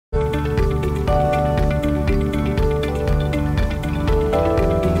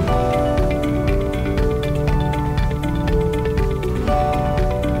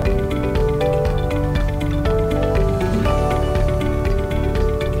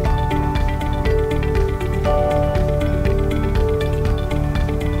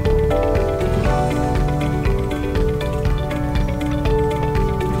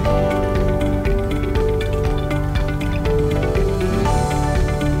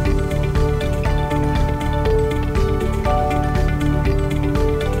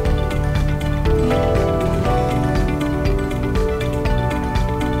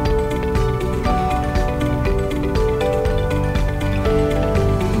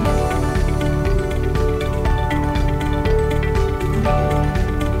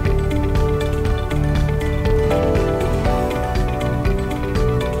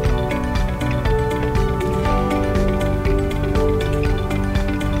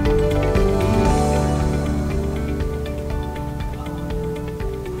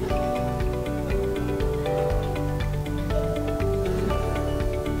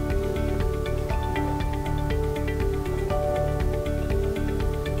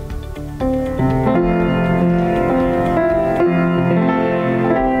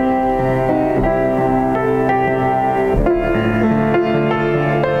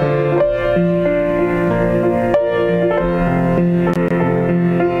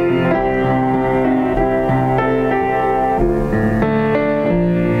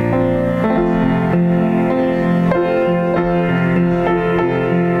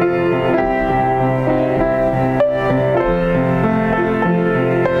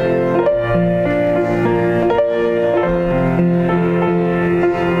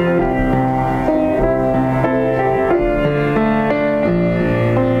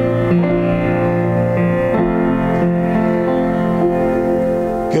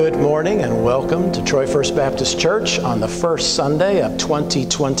morning and welcome to Troy First Baptist Church on the first Sunday of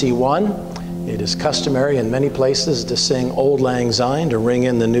 2021. It is customary in many places to sing Auld Lang Syne to ring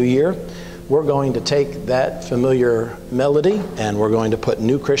in the new year. We're going to take that familiar melody and we're going to put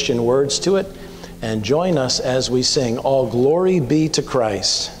new Christian words to it, and join us as we sing All Glory Be to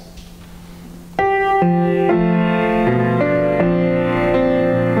Christ.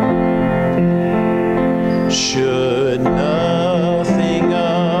 Should nothing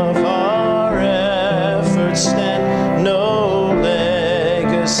of our efforts stand, no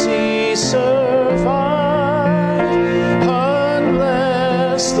legacy survive,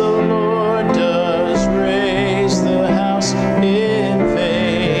 unless the Lord does raise the house, in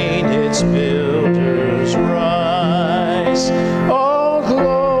vain its builders rise. All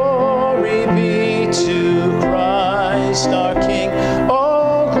glory be to Christ our King.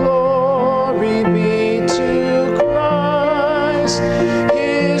 All glory be to Christ.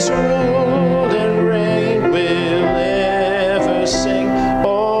 His rule and reign will ever sing.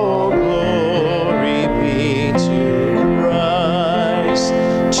 All glory be to Christ.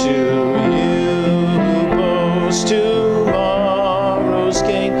 To you who boast tomorrow's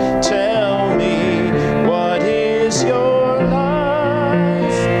gain, tell me, what is your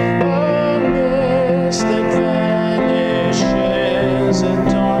life? A mist that vanishes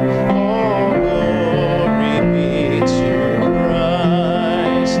at dawn. All glory be to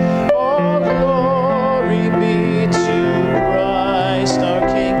Christ. All glory be to Christ our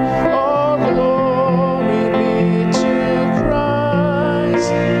King. All glory be to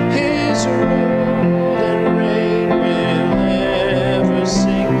Christ. His rule and reign will ever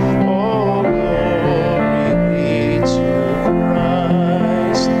sing. All glory be to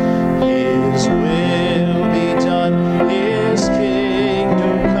Christ. His will be done, His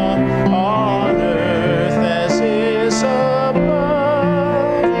kingdom come, on earth as is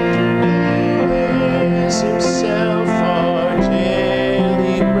above. He is Himself our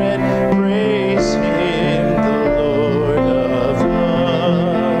daily bread. Praise Him, the Lord of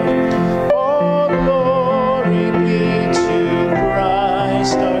love. All glory be to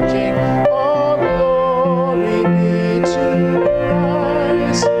Christ our King. All glory be to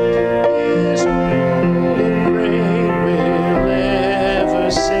Christ. His rule and reign will ever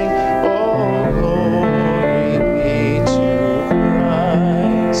sing. All glory be to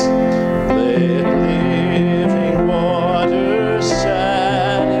Christ. Let living waters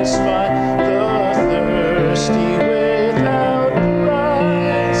satisfy the thirsty without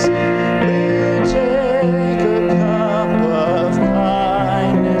price. We'll take a cup of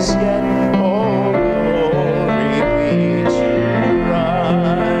kindness yet. All glory be to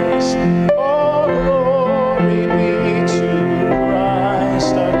Christ. All glory be to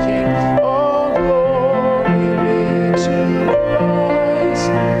Christ our King. All glory be to Christ.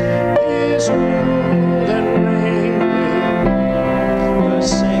 His rule and reign will ever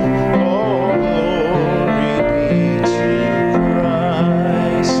sing. All glory be to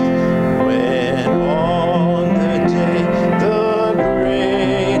Christ. When on the day the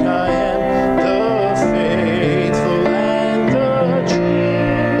great I am, the faithful and the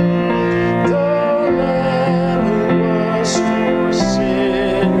true, the Lamb who was for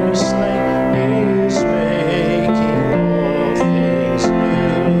sinners slain, is making all things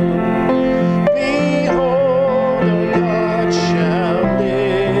new. Behold, our God shall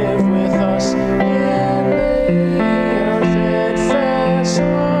live with us in the steadfast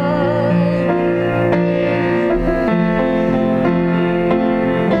light.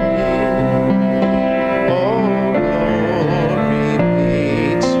 All glory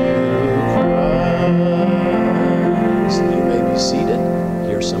be to Christ. You may be seated.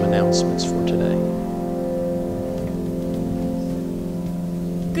 Here's some announcements for today.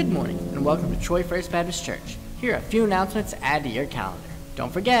 Good morning and welcome to Troy First Baptist Church. Here are a few announcements to add to your calendar.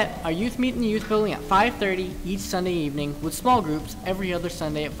 Don't forget, our youth meet in the youth building at 5:30 each Sunday evening with small groups every other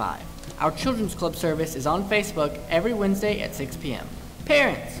Sunday at 5. Our children's club service is on Facebook every Wednesday at 6 p.m.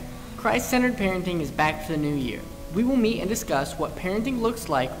 Parents, Christ-centered parenting is back for the new year. We will meet and discuss what parenting looks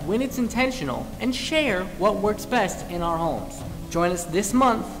like when it's intentional and share what works best in our homes. Join us this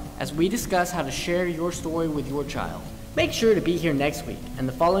month as we discuss how to share your story with your child. Make sure to be here next week and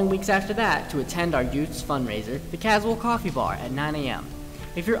the following weeks after that to attend our youth's fundraiser, the Caswell Coffee Bar, at 9 a.m.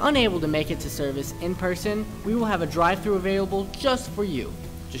 If you're unable to make it to service in person, we will have a drive-thru available just for you.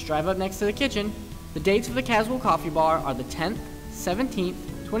 Just drive up next to the kitchen. The dates for the Caswell Coffee Bar are the 10th, 17th,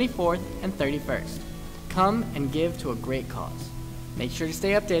 24th, and 31st. Come and give to a great cause. Make sure to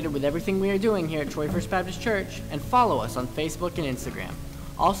stay updated with everything we are doing here at Troy First Baptist Church and follow us on Facebook and Instagram.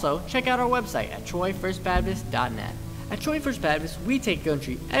 Also, check out our website at troyfirstbaptist.net. At Troy First Baptist, we take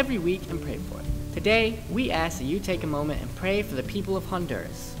country every week and pray for it. Today, we ask that you take a moment and pray for the people of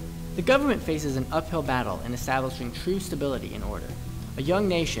Honduras. The government faces an uphill battle in establishing true stability and order. A young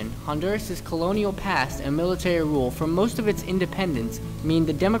nation, Honduras' colonial past and military rule for most of its independence mean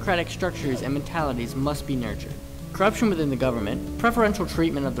the democratic structures and mentalities must be nurtured. Corruption within the government, preferential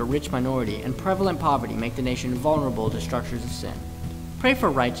treatment of the rich minority, and prevalent poverty make the nation vulnerable to structures of sin. Pray for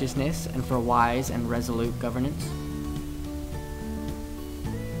righteousness and for wise and resolute governance.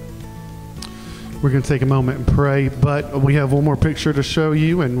 We're going to take a moment and pray, but we have one more picture to show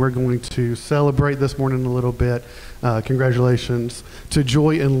you, and we're going to celebrate this morning a little bit. Congratulations to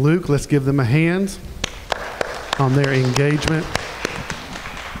Joy and Luke. Let's give them a hand on their engagement.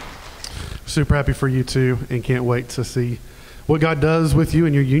 Super happy for you two, and can't wait to see what God does with you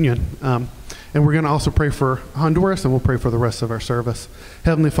and your union. And we're going to also pray for Honduras, and we'll pray for the rest of our service.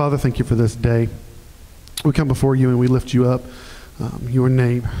 Heavenly Father, thank you for this day. We come before you and we lift you up, your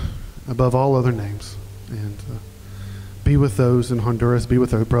name above all other names, and be with those in Honduras, be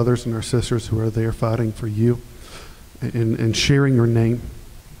with our brothers and our sisters who are there fighting for you and sharing your name.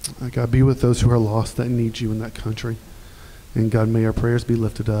 God, be with those who are lost that need you in that country. And God, may our prayers be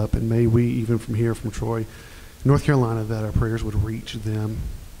lifted up, and may we, even from here, from Troy, North Carolina, that our prayers would reach them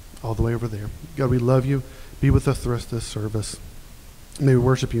all the way over there. God, we love you. Be with us the rest of this service. May we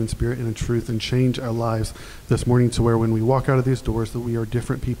worship you in spirit and in truth and change our lives this morning to where when we walk out of these doors that we are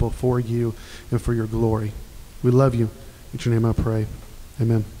different people for you and for your glory. We love you. In your name I pray.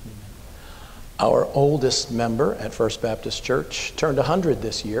 Amen. Our oldest member at First Baptist Church turned 100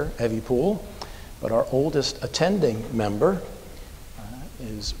 this year, Evie Poole, but our oldest attending member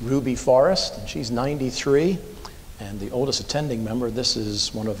is Ruby Forrest, and she's 93. And the oldest attending member, this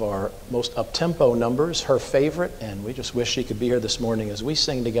is one of our most up-tempo numbers, her favorite, and we just wish she could be here this morning as we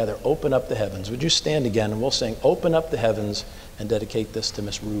sing together, Open Up the Heavens. Would you stand again, and we'll sing Open Up the Heavens and dedicate this to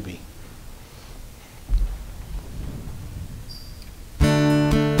Miss Ruby.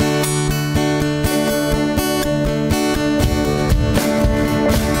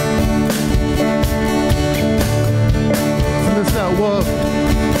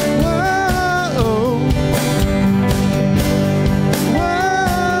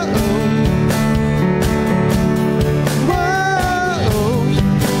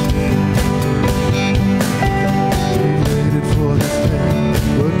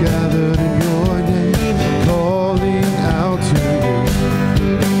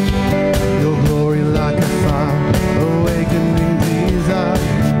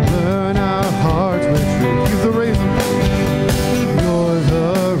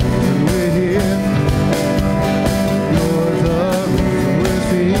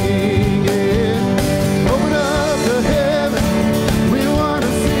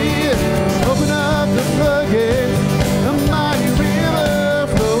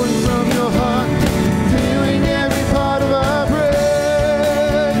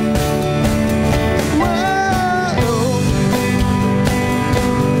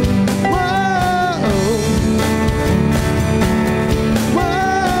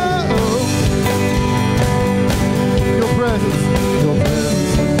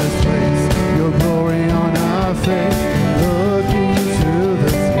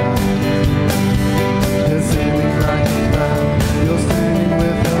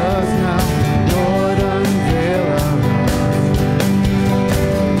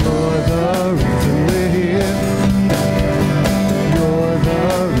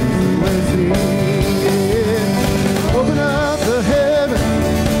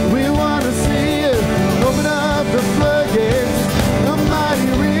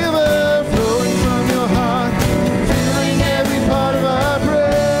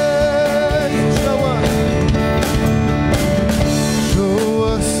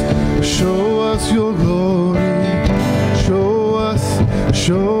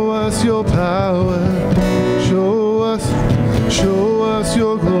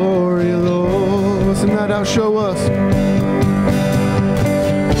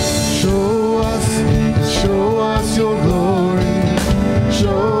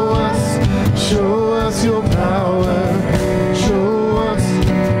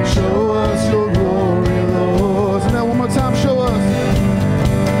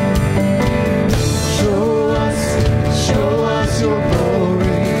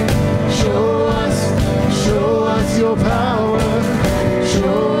 Show us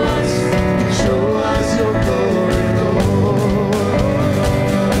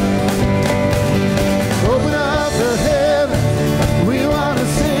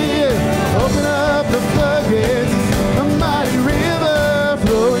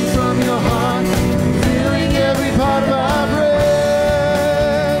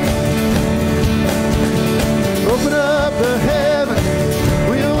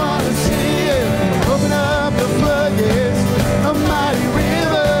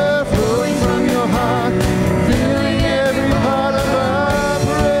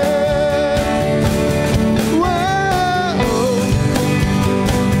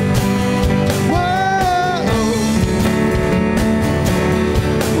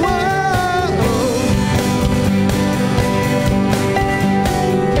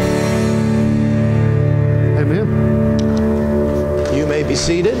Be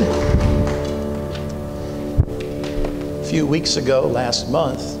seated. A few weeks ago, last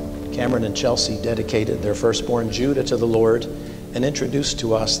month, Cameron and Chelsea dedicated their firstborn Judah to the Lord and introduced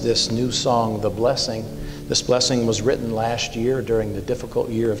to us this new song, The Blessing. This blessing was written last year during the difficult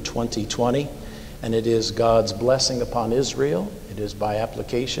year of 2020, and it is God's blessing upon Israel. It is by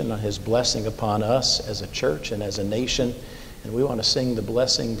application His blessing upon us as a church and as a nation, and we want to sing the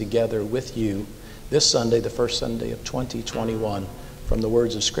blessing together with you this Sunday, the first Sunday of 2021, from the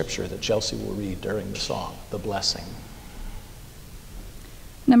words of Scripture that Chelsea will read during the song, The Blessing.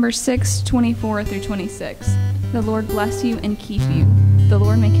 Numbers 6:24 through 26. The Lord bless you and keep you. The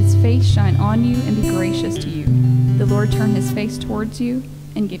Lord make His face shine on you and be gracious to you. The Lord turn His face towards you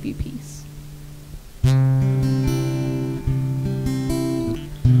and give you peace.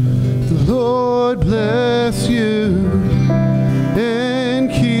 The Lord bless you and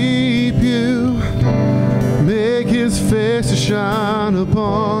keep you. Make His face to shine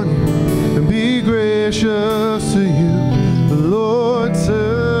upon you and be gracious to you. The Lord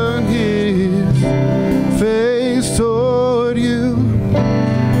turn His face toward you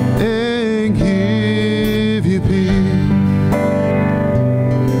and give you peace.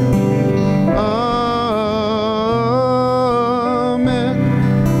 Amen.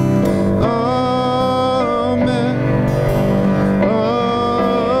 Amen.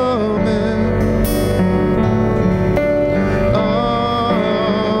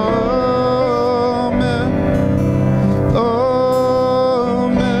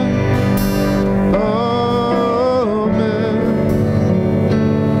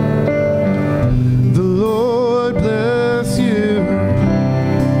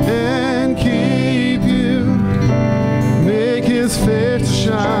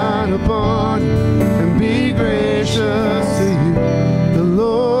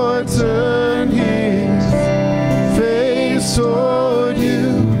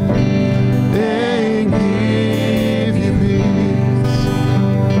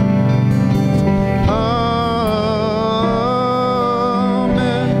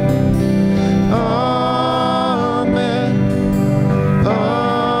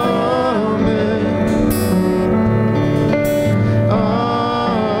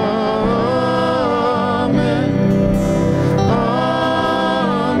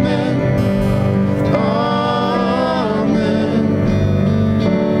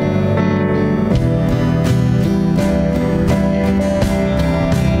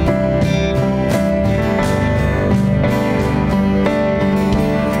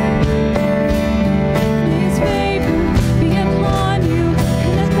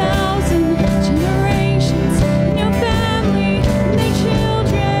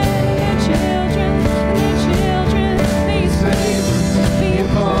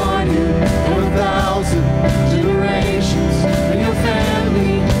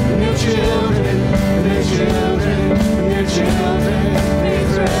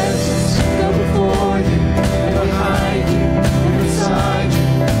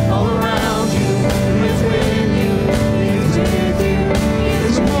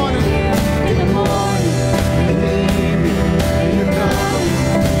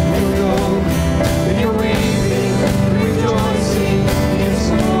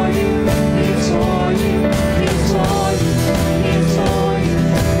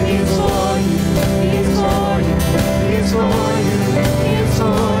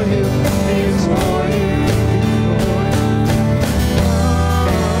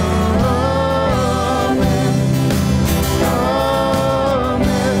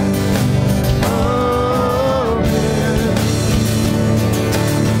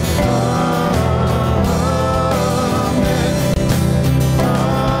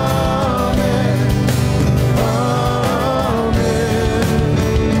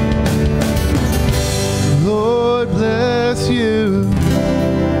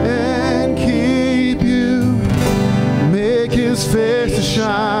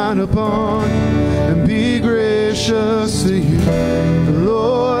 shine upon and be gracious to you. The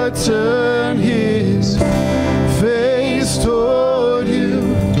Lord turn his face toward you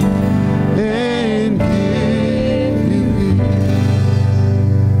and give you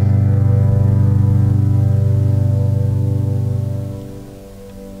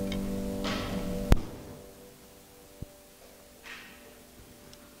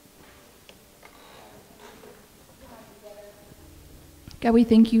God, we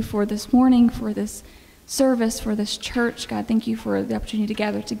thank you for this morning, for this service, for this church. God, thank you for the opportunity to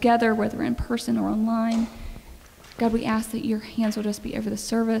gather together, whether in person or online. God, we ask that your hands will just be over the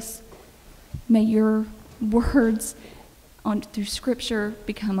service. May your words through Scripture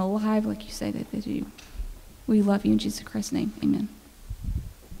become alive like you say that they do. We love you in Jesus Christ's name. Amen.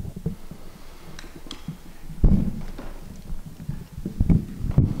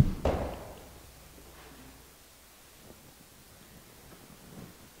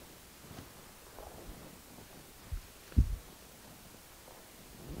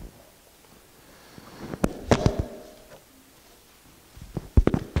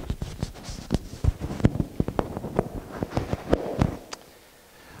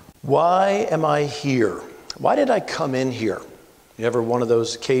 Why am I here? Why did I come in here? You ever one of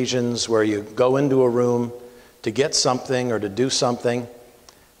those occasions where you go into a room to get something or to do something,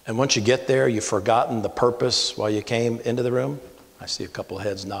 and once you get there, you've forgotten the purpose why you came into the room? I see a couple of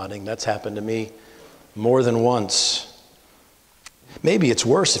heads nodding. That's happened to me more than once. Maybe it's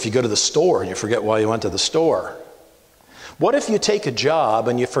worse if you go to the store and you forget why you went to the store. What if you take a job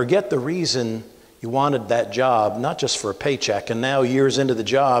and you forget the reason you wanted that job, not just for a paycheck, and now years into the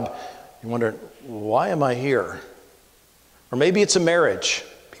job, you wonder, why am I here? Or maybe it's a marriage.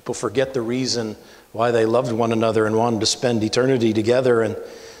 People forget the reason why they loved one another and wanted to spend eternity together, and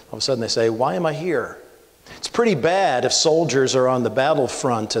all of a sudden they say, why am I here? It's pretty bad if soldiers are on the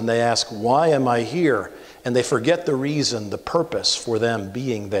battlefront and they ask, why am I here? And they forget the reason, the purpose for them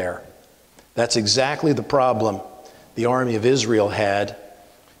being there. That's exactly the problem the army of Israel had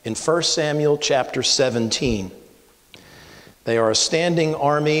in 1 Samuel chapter 17. They are a standing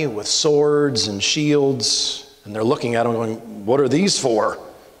army with swords and shields, and they're looking at them going, what are these for?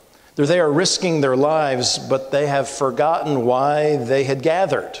 They're there risking their lives, but they have forgotten why they had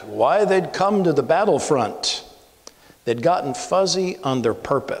gathered, why they'd come to the battlefront. They'd gotten fuzzy on their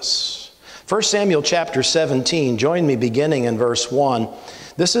purpose. 1 Samuel chapter 17, join me beginning in verse 1.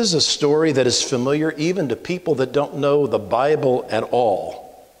 This is a story that is familiar even to people that don't know the Bible at all.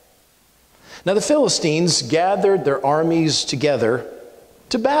 Now the Philistines gathered their armies together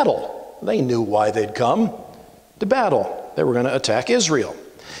to battle. They knew why they'd come, to battle. They were going to attack Israel.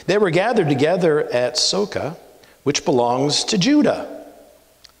 They were gathered together at Soka, which belongs to Judah.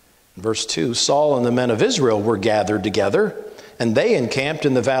 In verse 2, Saul and the men of Israel were gathered together, and they encamped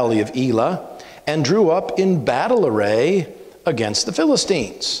in the valley of Elah and drew up in battle array against the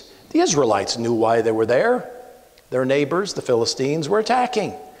Philistines. The Israelites knew why they were there. Their neighbors, the Philistines, were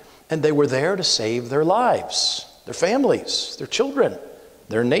attacking. And they were there to save their lives, their families, their children,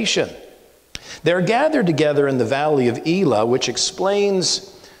 their nation. They're gathered together in the valley of Elah, which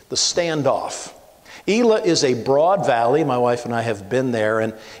explains the standoff. Elah is a broad valley. My wife and I have been there,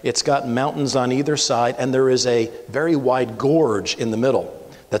 and it's got mountains on either side, and there is a very wide gorge in the middle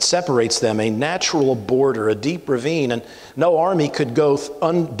that separates them, a natural border, a deep ravine, and no army could go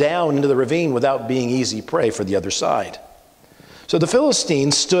down into the ravine without being easy prey for the other side. So the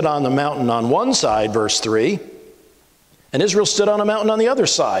Philistines stood on the mountain on one side, verse 3, and Israel stood on a mountain on the other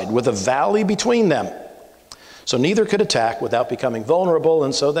side with a valley between them. So neither could attack without becoming vulnerable,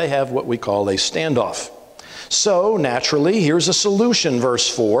 and so they have what we call a standoff. So naturally, here's a solution, verse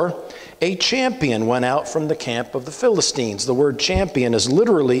 4. A champion went out from the camp of the Philistines. The word champion is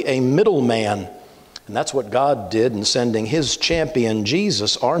literally a middleman. And that's what God did in sending his champion,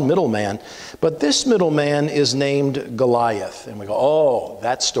 Jesus, our middleman. But this middleman is named Goliath. And we go, oh,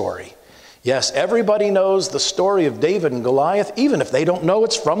 that story. Yes, everybody knows the story of David and Goliath, even if they don't know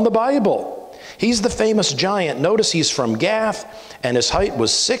it's from the Bible. He's the famous giant. Notice he's from Gath, and his height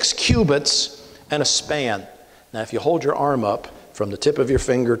was 6 cubits and a span. Now, if you hold your arm up, from the tip of your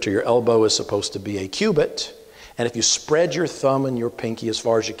finger to your elbow is supposed to be a cubit. And if you spread your thumb and your pinky as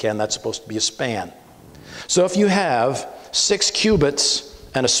far as you can, that's supposed to be a span. So if you have 6 cubits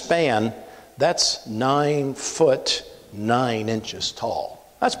and a span, that's 9 foot 9 inches tall.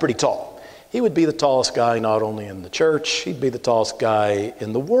 That's pretty tall. He would be the tallest guy not only in the church, he'd be the tallest guy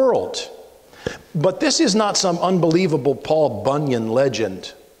in the world. But this is not some unbelievable Paul Bunyan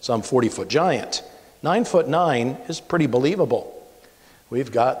legend, some 40-foot giant. 9 foot 9 is pretty believable.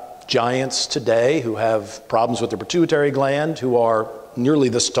 We've got giants today who have problems with their pituitary gland who are nearly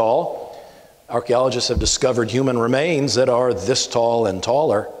this tall. Archaeologists have discovered human remains that are this tall and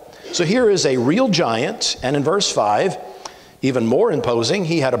taller. So here is a real giant, and in verse 5, even more imposing,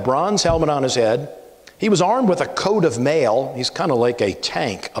 he had a bronze helmet on his head. He was armed with a coat of mail. He's kind of like a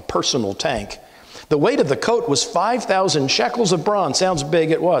tank, a personal tank. The weight of the coat was 5,000 shekels of bronze. Sounds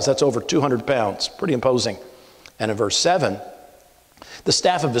big, it was. That's over 200 pounds. Pretty imposing. And in verse 7, the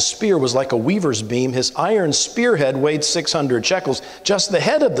staff of his spear was like a weaver's beam. His iron spearhead weighed 600 shekels. Just the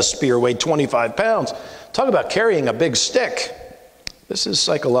head of the spear weighed 25 pounds. Talk about carrying a big stick. This is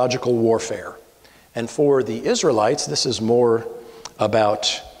psychological warfare. And for the Israelites, this is more about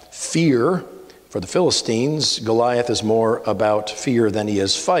fear. For the Philistines, Goliath is more about fear than he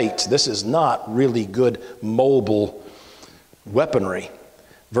is fight. This is not really good mobile weaponry.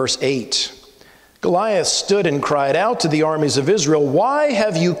 Verse 8, Goliath stood and cried out to the armies of Israel, "Why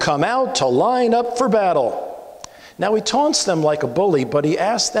have you come out to line up for battle?" Now he taunts them like a bully, but he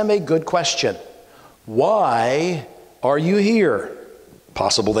asks them a good question. Why are you here?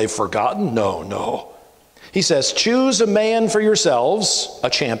 Possible they've forgotten? No. He says, choose a man for yourselves, a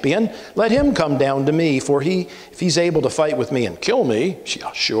champion. Let him come down to me, for if he's able to fight with me and kill me,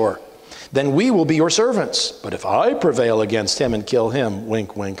 yeah, sure, then we will be your servants. But if I prevail against him and kill him,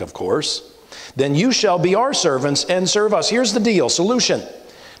 wink, wink, of course, then you shall be our servants and serve us. Here's the deal, solution.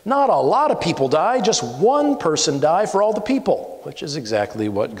 Not a lot of people die, just one person die for all the people, which is exactly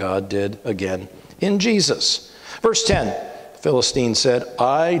what God did again in Jesus. Verse 10, the Philistine said,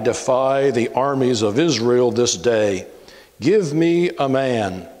 I defy the armies of Israel this day. Give me a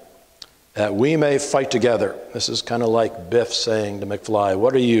man that we may fight together. This is kind of like Biff saying to McFly,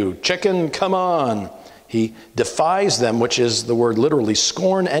 what are you, chicken? Come on. He defies them, which is the word literally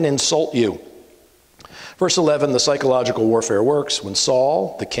scorn and insult you. Verse 11, the psychological warfare works. When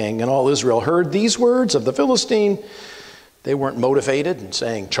Saul, the king, and all Israel heard these words of the Philistine, they weren't motivated in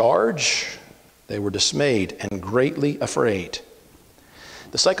saying charge. They were dismayed and greatly afraid.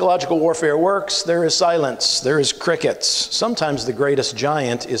 The psychological warfare works. There is silence. There is crickets. Sometimes the greatest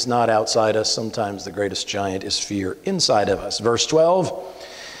giant is not outside us. Sometimes the greatest giant is fear inside of us. Verse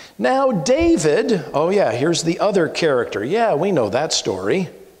 12, now David, oh yeah, here's the other character. Yeah, we know that story.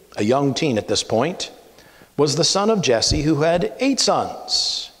 A young teen at this point. Was the son of Jesse, who had 8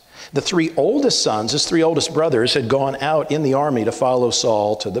 sons. The 3 oldest sons, his 3 oldest brothers, had gone out in the army to follow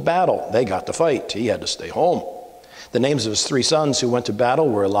Saul to the battle. They got to fight. He had to stay home. The names of his 3 sons who went to battle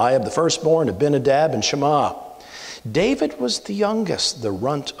were Eliab the firstborn, Abinadab, and Shammah. David was the youngest, the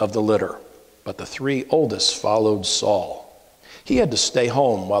runt of the litter, but the 3 oldest followed Saul. He had to stay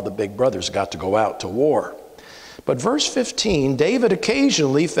home while the big brothers got to go out to war. But verse 15, David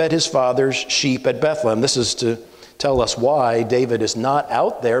occasionally fed his father's sheep at Bethlehem. This is to tell us why David is not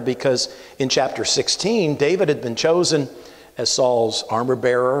out there, because in chapter 16, David had been chosen as Saul's armor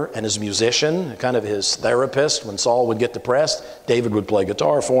bearer and his musician, kind of his therapist. When Saul would get depressed, David would play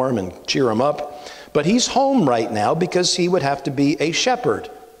guitar for him and cheer him up. But he's home right now because he would have to be a shepherd,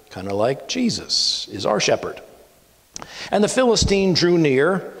 kind of like Jesus is our shepherd. And the Philistine drew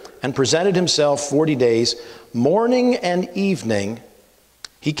near and presented himself 40 days, morning and evening.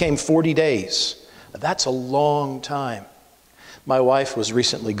 He came 40 days. That's a long time. My wife was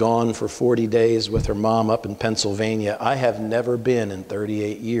recently gone for 40 days with her mom up in Pennsylvania. I have never been in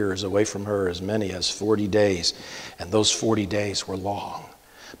 38 years away from her as many as 40 days. And those 40 days were long.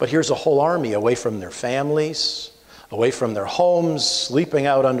 But here's a whole army away from their families, away from their homes, sleeping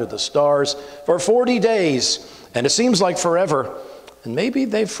out under the stars for 40 days. And it seems like forever. And maybe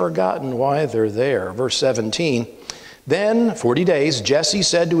they've forgotten why they're there. Verse 17, then 40 days, Jesse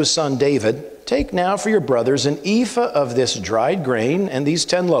said to his son David, take now for your brothers an ephah of this dried grain and these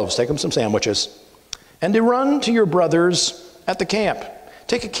 10 loaves. Take them some sandwiches. And to run to your brothers at the camp.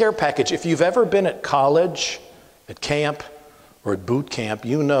 Take a care package. If you've ever been at college, at camp, or at boot camp,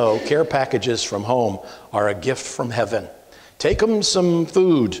 you know care packages from home are a gift from heaven. Take them some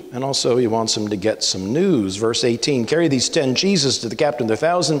food, and also he wants them to get some news. Verse 18, carry these 10 cheeses to the captain of the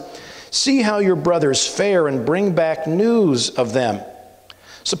 1,000. See how your brothers fare and bring back news of them.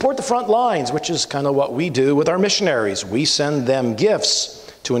 Support the front lines, which is kind of what we do with our missionaries. We send them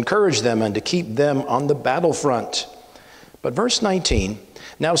gifts to encourage them and to keep them on the battlefront. But verse 19,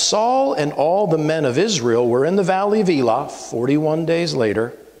 now Saul and all the men of Israel were in the valley of Elah 41 days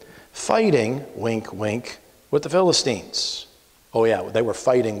later, fighting, wink, wink, with the Philistines. Oh yeah, they were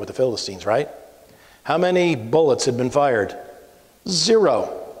fighting with the Philistines, right? How many bullets had been fired?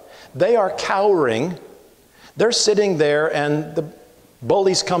 0. They are cowering. They're sitting there and the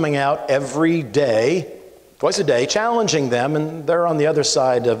bully's coming out every day, twice a day, challenging them, and they're on the other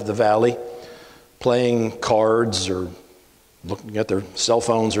side of the valley playing cards or looking at their cell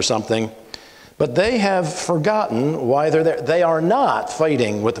phones or something. But they have forgotten why they're there. They are not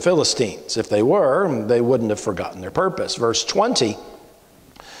fighting with the Philistines. If they were, they wouldn't have forgotten their purpose. Verse 20,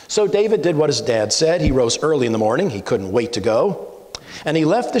 so David did what his dad said. He rose early in the morning. He couldn't wait to go. And he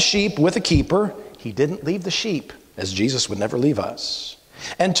left the sheep with a keeper. He didn't leave the sheep, as Jesus would never leave us.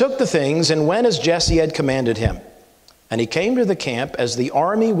 And took the things and went as Jesse had commanded him. And he came to the camp as the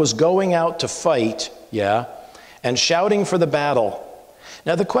army was going out to fight, and shouting for the battle.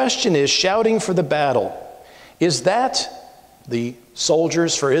 Now the question is, shouting for the battle, is that the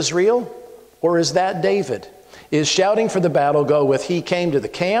soldiers for Israel, or is that David? Is shouting for the battle go with he came to the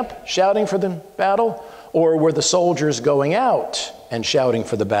camp shouting for the battle, or were the soldiers going out and shouting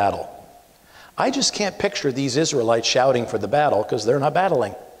for the battle? I just can't picture these Israelites shouting for the battle because they're not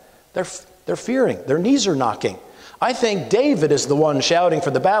battling. They're fearing. Their knees are knocking. I think David is the one shouting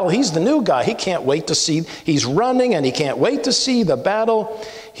for the battle. He's the new guy. He can't wait to see. He's running and he can't wait to see the battle.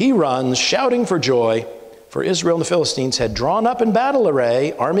 He runs shouting for joy, for Israel and the Philistines had drawn up in battle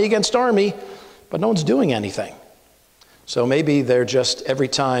array, army against army, but no one's doing anything. So maybe they're just, every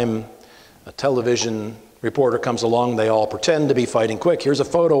time a television reporter comes along, they all pretend to be fighting. Quick, here's a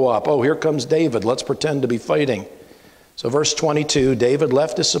photo op. Oh, here comes David. Let's pretend to be fighting. So verse 22, David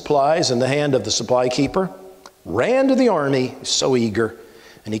left his supplies in the hand of the supply keeper, ran to the army, so eager,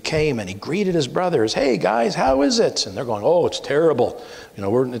 and he came and he greeted his brothers. Hey guys, how is it? And they're going, oh, it's terrible.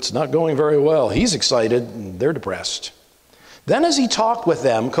 It's not going very well. He's excited and they're depressed. Then as he talked with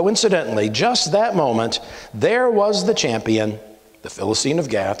them, coincidentally, just that moment, there was the champion, the Philistine of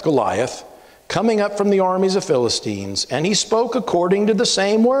Gath, Goliath, coming up from the armies of Philistines, and he spoke according to the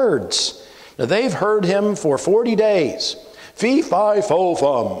same words. Now they've heard him for 40 days. Fee, fi, fo,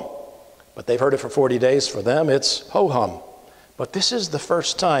 fum. But they've heard it for 40 days. For them, it's ho-hum. But this is the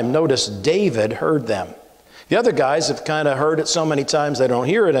first time, notice, David heard them. The other guys have kind of heard it so many times they don't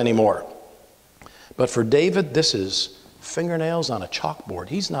hear it anymore. But for David, this is fingernails on a chalkboard.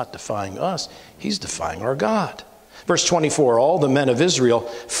 He's not defying us. He's defying our God. Verse 24, all the men of Israel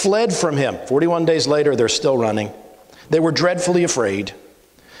fled from him. 41 days later, they're still running. They were dreadfully afraid.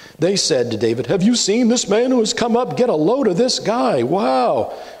 They said to David, have you seen this man who has come up? Get a load of this guy.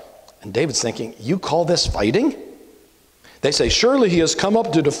 Wow. And David's thinking, you call this fighting? They say, surely he has come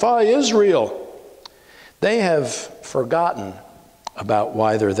up to defy Israel. They have forgotten about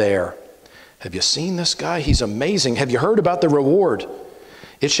why they're there. Have you seen this guy? He's amazing. Have you heard about the reward?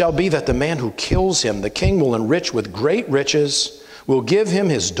 It shall be that the man who kills him, the king will enrich with great riches, will give him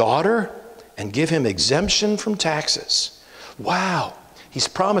his daughter, and give him exemption from taxes. Wow. He's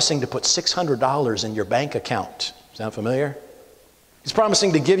promising to put $600 in your bank account. Sound familiar? He's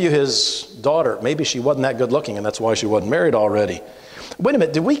promising to give you his daughter. Maybe she wasn't that good looking, and that's why she wasn't married already. Wait a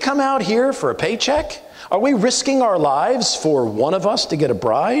minute. Did we come out here for a paycheck? Are we risking our lives for one of us to get a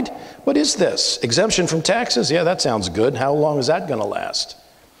bride? What is this? Exemption from taxes? Yeah, that sounds good. How long is that going to last?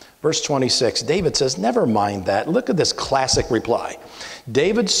 Verse 26, David says, never mind that. Look at this classic reply.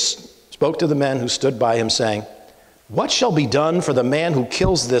 David spoke to the men who stood by him, saying, what shall be done for the man who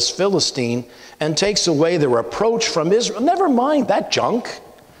kills this Philistine and takes away the reproach from Israel? Never mind that junk.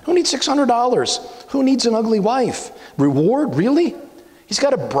 Who needs $600? Who needs an ugly wife? Reward? Really? He's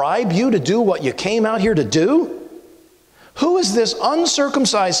got to bribe you to do what you came out here to do? Who is this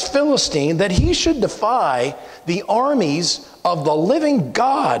uncircumcised Philistine that he should defy the armies of the living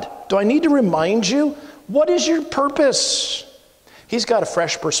God? Do I need to remind you? What is your purpose? He's got a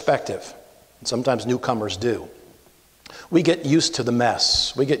fresh perspective. And sometimes newcomers do. We get used to the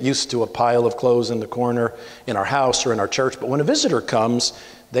mess. We get used to a pile of clothes in the corner in our house or in our church. But when a visitor comes,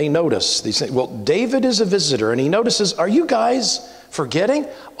 they notice these things. Well, David is a visitor, and he notices, are you guys forgetting?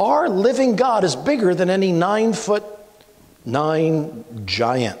 Our living God is bigger than any 9'9"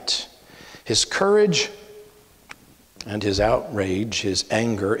 giant. His courage and his outrage, his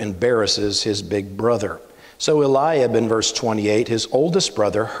anger, embarrasses his big brother. So Eliab, in verse 28, his oldest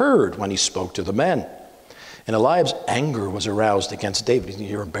brother, heard when he spoke to the men. And Eliab's anger was aroused against David.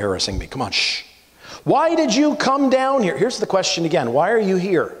 You're embarrassing me. Come on, shh. Why did you come down here? Here's the question again. Why are you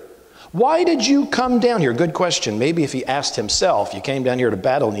here? Why did you come down here? Good question. Maybe if he asked himself, you came down here to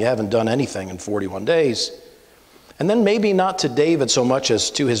battle and you haven't done anything in 41 days. And then maybe not to David so much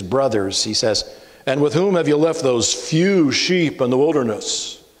as to his brothers. He says, and with whom have you left those few sheep in the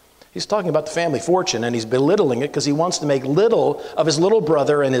wilderness? He's talking about the family fortune, and he's belittling it because he wants to make little of his little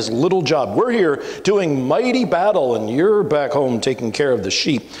brother and his little job. We're here doing mighty battle, and you're back home taking care of the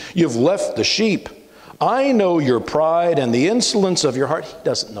sheep. You've left the sheep. I know your pride and the insolence of your heart. He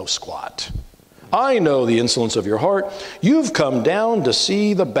doesn't know squat. I know the insolence of your heart. You've come down to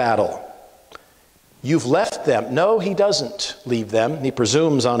see the battle. You've left them. No, he doesn't leave them. He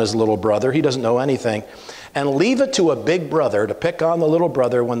presumes on his little brother. He doesn't know anything. And leave it to a big brother to pick on the little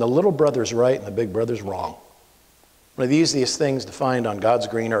brother when the little brother's right and the big brother's wrong. One of the easiest things to find on God's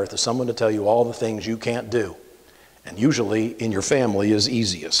green earth is someone to tell you all the things you can't do. And usually in your family is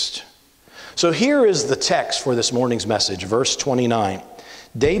easiest. So here is the text for this morning's message, verse 29.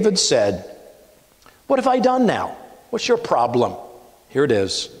 David said, what have I done now? What's your problem? Here it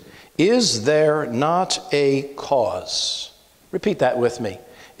is. Is there not a cause? Repeat that with me.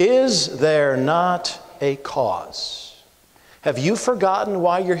 Is there not a cause? Have you forgotten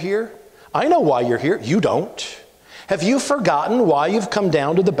why you're here? I know why you're here. You don't. Have you forgotten why you've come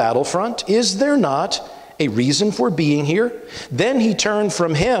down to the battlefront? Is there not a reason for being here? Then he turned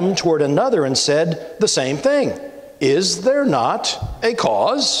from him toward another and said the same thing. Is there not a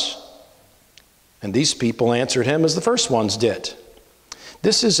cause? And these people answered him as the first ones did.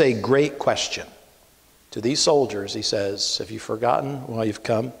 This is a great question. To these soldiers, he says, have you forgotten why you've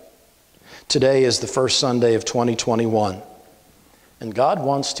come? Today is the first Sunday of 2021. And God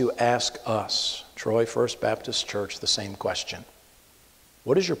wants to ask us, Troy First Baptist Church, the same question.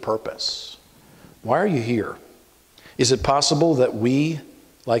 What is your purpose? Why are you here? Is it possible that we,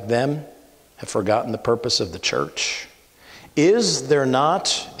 like them, have forgotten the purpose of the church? Is there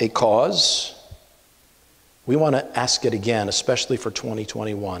not a cause? We want to ask it again, especially for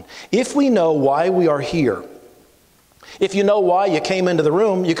 2021. If we know why we are here, if you know why you came into the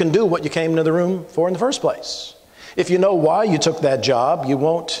room, you can do what you came into the room for in the first place. If you know why you took that job, you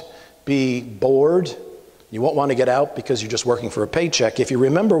won't be bored. You won't want to get out because you're just working for a paycheck. If you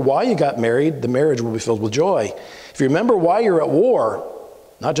remember why you got married, the marriage will be filled with joy. If you remember why you're at war,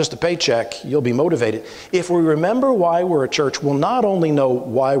 not just a paycheck, you'll be motivated. If we remember why we're a church, we'll not only know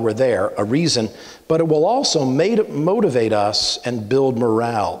why we're there, a reason, but it will also motivate us and build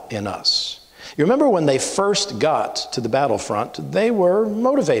morale in us. You remember when they first got to the battlefront, they were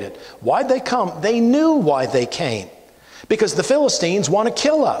motivated. Why'd they come? They knew why they came. Because the Philistines want to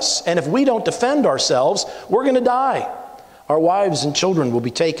kill us. And if we don't defend ourselves, we're going to die. Our wives and children will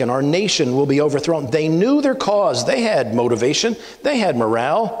be taken. Our nation will be overthrown. They knew their cause. They had motivation. They had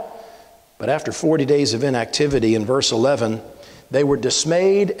morale. But after 40 days of inactivity, in verse 11, they were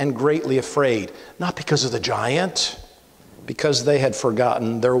dismayed and greatly afraid. Not because of the giant, because they had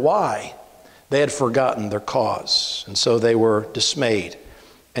forgotten their why. They had forgotten their cause. And so they were dismayed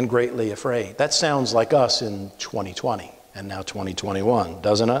and greatly afraid. That sounds like us in 2020 and now 2021,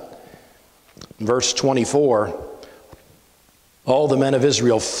 doesn't it? Verse 24, all the men of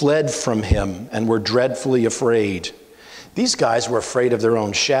Israel fled from him and were dreadfully afraid. These guys were afraid of their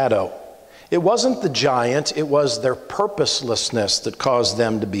own shadow. It wasn't the giant, it was their purposelessness that caused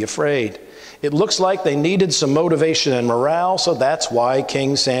them to be afraid. It looks like they needed some motivation and morale, so that's why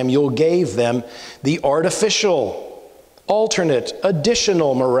King Samuel gave them the artificial, alternate,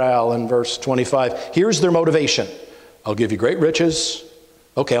 additional morale in verse 25. Here's their motivation. I'll give you great riches.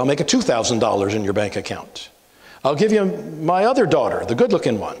 Okay, I'll make it $2,000 in your bank account. I'll give you my other daughter, the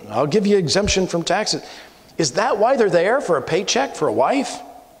good-looking one. I'll give you exemption from taxes. Is that why they're there, for a paycheck, for a wife?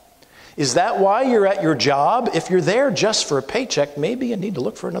 Is that why you're at your job? If you're there just for a paycheck, maybe you need to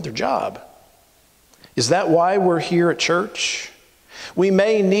look for another job. Is that why we're here at church? We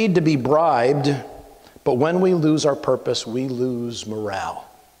may need to be bribed, but when we lose our purpose, we lose morale.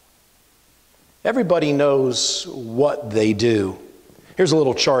 Everybody knows what they do. Here's a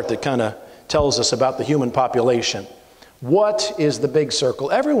little chart that kind of tells us about the human population. What is the big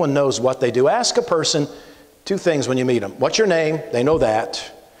circle? Everyone knows what they do. Ask a person two things when you meet them. What's your name? They know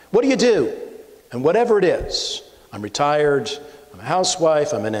that. What do you do? And whatever it is, I'm retired, I'm a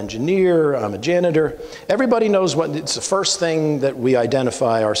housewife, I'm an engineer, I'm a janitor. Everybody knows what, it's the first thing that we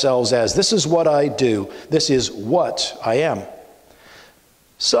identify ourselves as. This is what I do. This is what I am.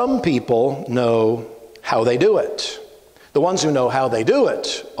 Some people know how they do it. The ones who know how they do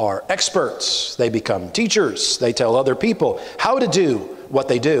it are experts. They become teachers. They tell other people how to do what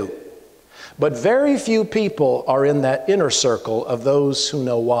they do. But very few people are in that inner circle of those who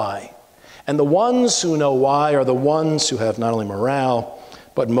know why. And the ones who know why are the ones who have not only morale,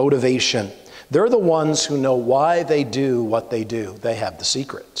 but motivation. They're the ones who know why they do what they do. They have the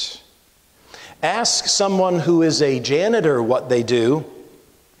secret. Ask someone who is a janitor what they do,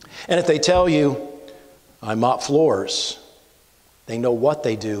 and if they tell you, I mop floors, they know what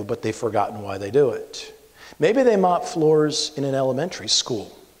they do, but they've forgotten why they do it. Maybe they mop floors in an elementary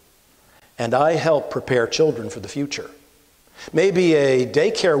school, and I help prepare children for the future. Maybe a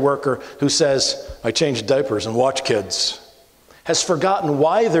daycare worker who says, I change diapers and watch kids, has forgotten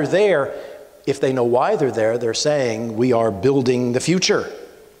why they're there. If they know why they're there, they're saying, we are building the future.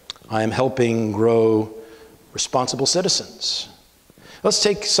 I am helping grow responsible citizens. Let's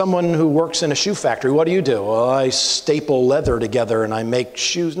take someone who works in a shoe factory. What do? Well, I staple leather together and I make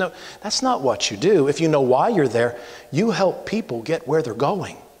shoes. No, that's not what you do. If you know why you're there, you help people get where they're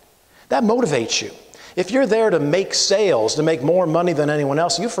going. That motivates you. If you're there to make sales, to make more money than anyone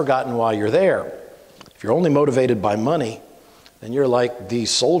else, you've forgotten why you're there. If you're only motivated by money, then you're like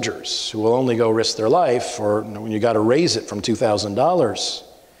these soldiers who will only go risk their life, or when you got to raise it from $2,000.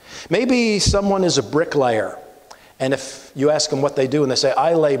 Maybe someone is a bricklayer, and if you ask them what they do and they say,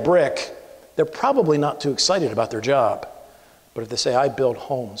 I lay brick, they're probably not too excited about their job. But if they say, I build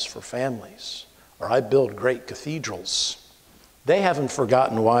homes for families, or I build great cathedrals, they haven't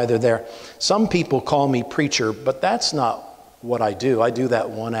forgotten why they're there. Some people call me preacher, but that's not what I do. I do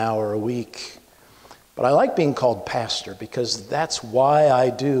that 1 hour a week. But I like being called pastor because that's why I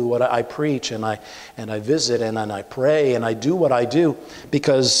do what I preach, and I visit and I pray and I do what I do,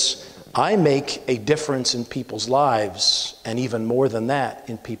 because I make a difference in people's lives, and even more than that,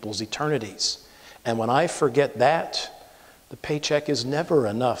 in people's eternities. And when I forget that, The paycheck is never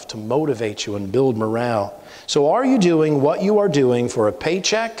enough to motivate you and build morale. So are you doing what you are doing for a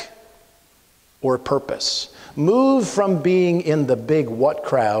paycheck or a purpose? Move from being in the big what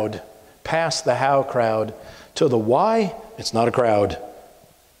crowd, past the how crowd, to the why. It's not a crowd.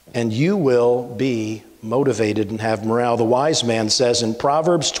 And you will be motivated and have morale. The wise man says in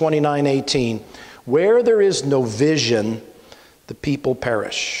Proverbs 29:18, where there is no vision, the people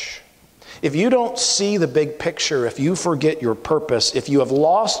perish. If you don't see the big picture, if you forget your purpose, if you have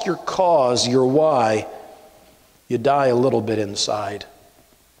lost your cause, your why, you die a little bit inside.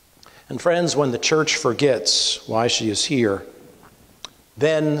 And friends, when the church forgets why she is here,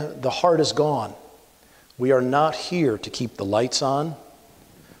 then the heart is gone. We are not here to keep the lights on.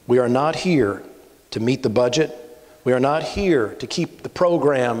 We are not here to meet the budget. We are not here to keep the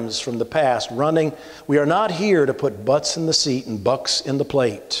programs from the past running. We are not here to put butts in the seat and bucks in the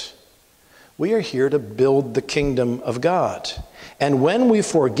plate. We are here to build the kingdom of God. And when we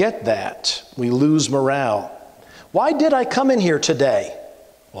forget that, we lose morale. Why did I come in here today?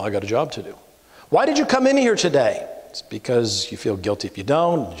 Well, I got a job to do. Why did you come in here today? It's because you feel guilty if you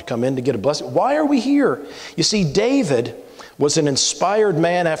don't. Did you come in to get a blessing? Why are we here? You see, David was an inspired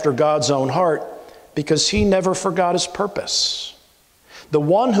man after God's own heart because he never forgot his purpose. The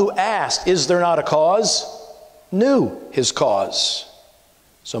one who asked, is there not a cause, knew his cause.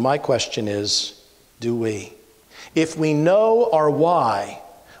 So my question is, do we? If we know our why,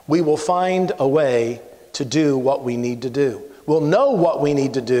 we will find a way to do what we need to do. We'll know what we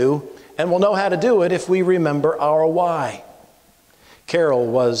need to do, and we'll know how to do it if we remember our why. Carol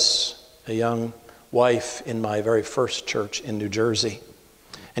was a young wife in my very first church in New Jersey.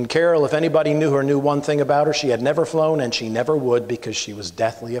 And Carol, if anybody knew her, knew one thing about her. She had never flown, and she never would because she was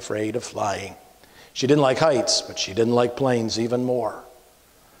deathly afraid of flying. She didn't like heights, but she didn't like planes even more.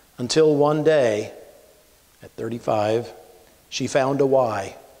 Until one day, at 35, she found a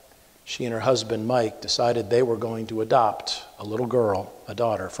why. She and her husband, Mike, decided they were going to adopt a little girl, a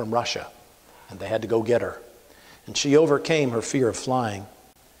daughter, from Russia. And they had to go get her. And she overcame her fear of flying.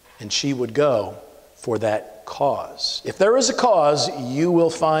 And she would go for that cause. If there is a cause, you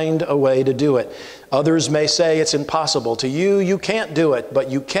will find a way to do it. Others may say it's impossible. To you, you can't do it. But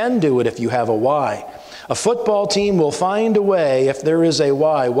you can do it if you have a why. A football team will find a way if there is a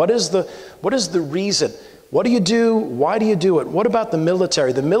why. What is the reason? What do you do? Why do you do it? What about the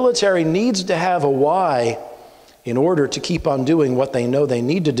military? The military needs to have a why in order to keep on doing what they know they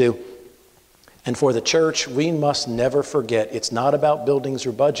need to do. And for the church, we must never forget, it's not about buildings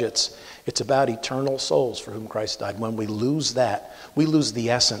or budgets. It's about eternal souls for whom Christ died. When we lose that, we lose the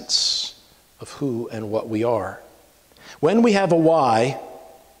essence of who and what we are. When we have a why,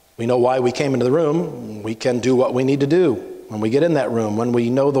 we know why we came into the room, we can do what we need to do when we get in that room. When we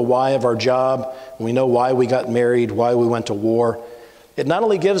know the why of our job, when we know why we got married, why we went to war, it not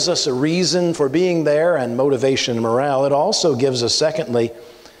only gives us a reason for being there and motivation and morale, it also gives us, secondly,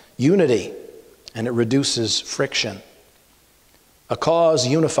 unity, and it reduces friction. A cause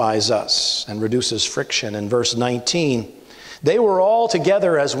unifies us and reduces friction. In verse 19, they were all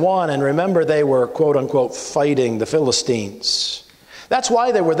together as one, and remember they were, quote unquote, fighting the Philistines. That's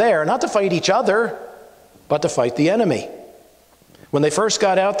why they were there, not to fight each other, but to fight the enemy. When they first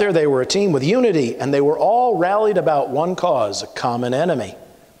got out there, they were a team with unity, and they were all rallied about one cause, a common enemy.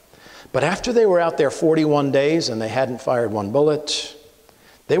 But after they were out there 41 days and they hadn't fired one bullet,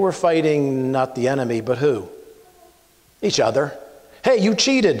 they were fighting not the enemy, but who? Each other. Hey, you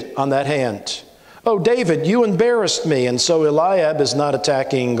cheated on that hand. Oh, David, you embarrassed me. And so Eliab is not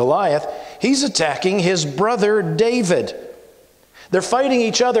attacking Goliath. He's attacking his brother David. They're fighting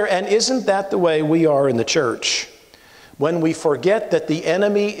each other, and isn't that the way we are in the church? When we forget that the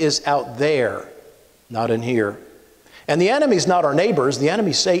enemy is out there, not in here. And the enemy's not our neighbors, the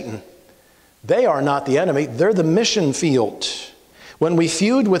enemy's Satan. They are not the enemy, they're the mission field. When we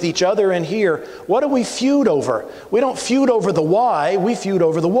feud with each other in here, what do we feud over? We don't feud over the why, we feud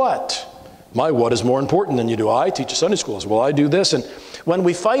over the what. My what is more important than you do. I teach a Sunday schools, well, I do this. And when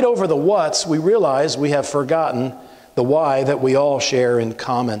we fight over the whats, we realize we have forgotten the why that we all share in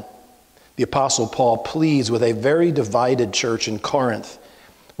common. The Apostle Paul pleads with a very divided church in Corinth.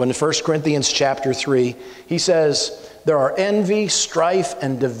 When in 1 Corinthians chapter 3, he says, there are envy, strife,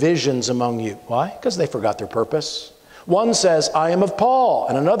 and divisions among you. Why? Because they forgot their purpose. One says, I am of Paul,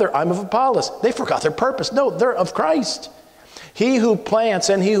 and another, I'm of Apollos. They forgot their purpose. No, they're of Christ. He who plants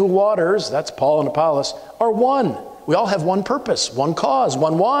and he who waters, that's Paul and Apollos, are one. We all have one purpose, one cause,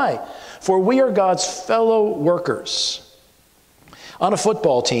 one why. For we are God's fellow workers. On a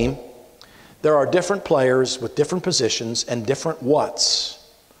football team, there are different players with different positions and different whats.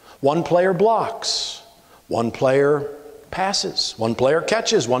 One player blocks. One player passes, one player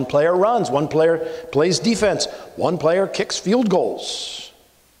catches, one player runs, one player plays defense, one player kicks field goals.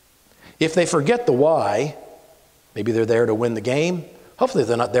 If they forget the why, maybe they're there to win the game. Hopefully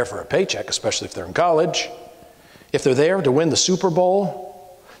they're not there for a paycheck, especially if they're in college. If they're there to win the Super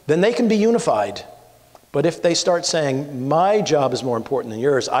Bowl, then they can be unified. But if they start saying, my job is more important than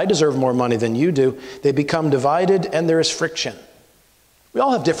yours, I deserve more money than you do, they become divided and there is friction. We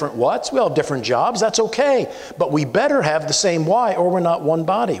all have different whats, we all have different jobs, that's okay. But we better have the same why or we're not one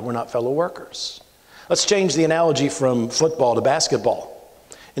body, we're not fellow workers. Let's change the analogy from football to basketball.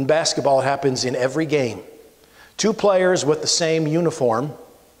 In basketball, it happens in every game. Two players with the same uniform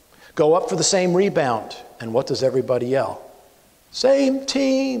go up for the same rebound. And what does everybody yell? Same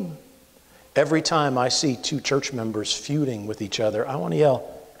team. Every time I see two church members feuding with each other, I want to yell,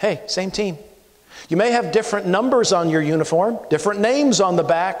 hey, same team. You may have different numbers on your uniform, different names on the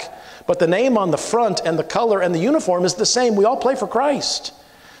back, but the name on the front and the color and the uniform is the same. We all play for Christ.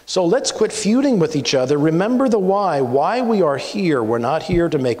 So let's quit feuding with each other. Remember the why we are here. We're not here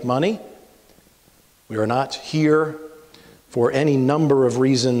to make money. We are not here for any number of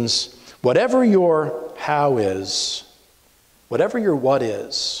reasons. Whatever your how is, whatever your what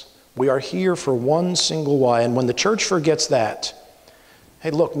is, we are here for one single why. And when the church forgets that,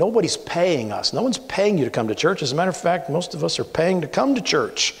 hey, look, nobody's paying us. No one's paying you to come to church. As a matter of fact, most of us are paying to come to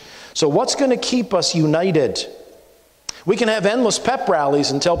church. So what's going to keep us united? We can have endless pep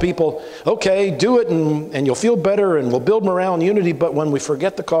rallies and tell people, okay, do it and you'll feel better and we'll build morale and unity. But when we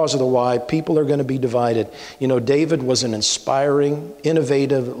forget the cause of the why, people are going to be divided. You know, David was an inspiring,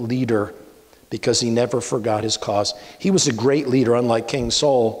 innovative leader because he never forgot his cause. He was a great leader, unlike King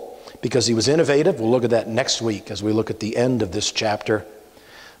Saul, because he was innovative. We'll look at that next week as we look at the end of this chapter.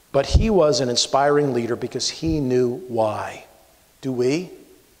 But he was an inspiring leader because he knew why. Do we?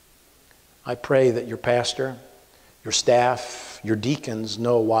 I pray that your pastor, your staff, your deacons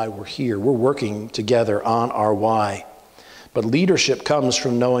know why we're here. We're working together on our why. But leadership comes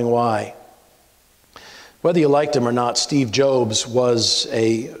from knowing why. Whether you liked him or not, Steve Jobs was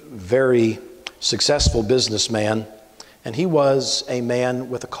a very successful businessman, and he was a man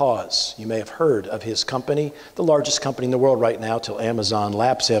with a cause. You may have heard of his company, the largest company in the world right now till Amazon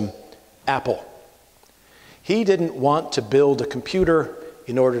laps him, Apple. He didn't want to build a computer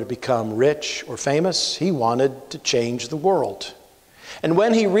in order to become rich or famous. He wanted to change the world. And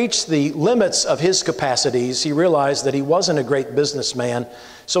when he reached the limits of his capacities, he realized that he wasn't a great businessman.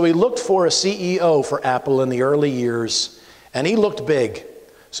 So he looked for a CEO for Apple in the early years, and he looked big.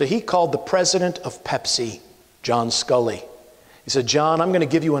 So he called the president of Pepsi, John Scully. He said, John, I'm going to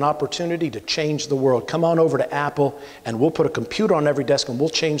give you an opportunity to change the world. Come on over to Apple, and we'll put a computer on every desk, and we'll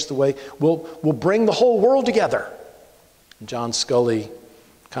change the way. We'll bring the whole world together. And John Scully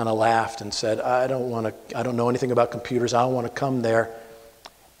kind of laughed and said, I don't know anything about computers. I don't want to come there.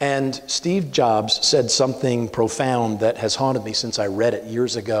 And Steve Jobs said something profound that has haunted me since I read it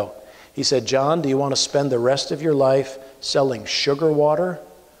years ago. He said, John, do you want to spend the rest of your life selling sugar water,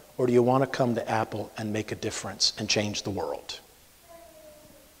 or do you want to come to Apple and make a difference and change the world?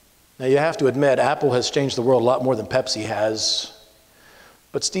 Now you have to admit, Apple has changed the world a lot more than Pepsi has.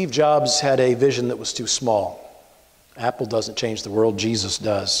 But Steve Jobs had a vision that was too small. Apple doesn't change the world, Jesus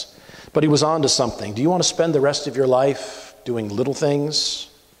does. But he was on to something. Do you want to spend the rest of your life doing little things?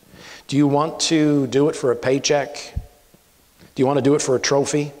 Do you want to do it for a paycheck? Do you want to do it for a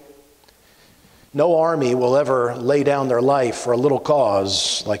trophy? No army will ever lay down their life for a little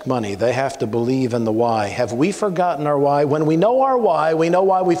cause like money. They have to believe in the why. Have we forgotten our why? When we know our why, we know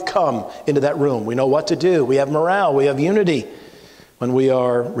why we've come into that room. We know what to do. We have morale. We have unity. When we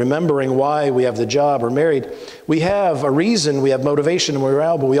are remembering why we have the job or married, we have a reason, we have motivation and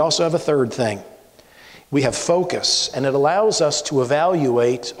morale, but we also have a third thing. We have focus, and it allows us to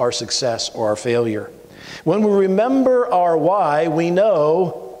evaluate our success or our failure. When we remember our why, we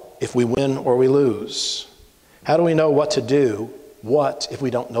know if we win or we lose. How do we know what to do? What if we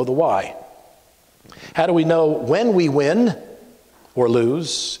don't know the why? How do we know when we win or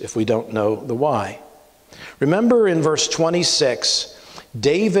lose if we don't know the why? Remember in verse 26,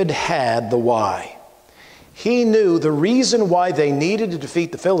 David had the why. He knew the reason why they needed to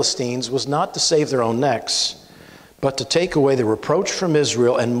defeat the Philistines was not to save their own necks, but to take away the reproach from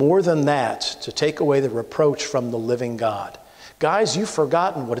Israel, and more than that, to take away the reproach from the living God. Guys, you've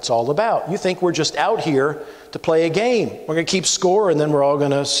forgotten what it's all about. You think we're just out here to play a game. We're going to keep score and then we're all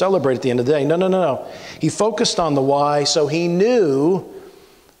going to celebrate at the end of the day. No. He focused on the why, so he knew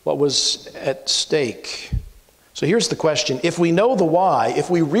what was at stake. So here's the question. If we know the why, if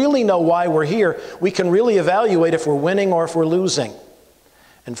we really know why we're here, we can really evaluate if we're winning or if we're losing.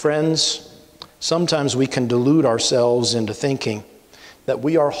 And friends, Sometimes we can delude ourselves into thinking that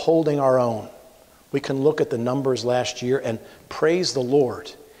we are holding our own. We can look at the numbers last year and praise the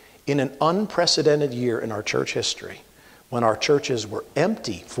Lord in an unprecedented year in our church history, when our churches were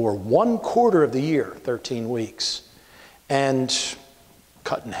empty for 1/4 of the year, 13 weeks, and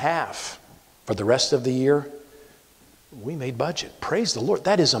cut in half for the rest of the year. We made budget. Praise the Lord.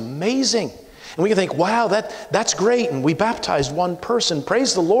 That is amazing. And we can think, wow, that's great. And we baptized one person.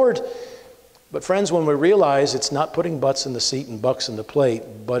 Praise the Lord. But friends, when we realize it's not putting butts in the seat and bucks in the plate,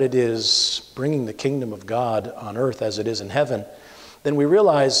 but it is bringing the kingdom of God on earth as it is in heaven, then we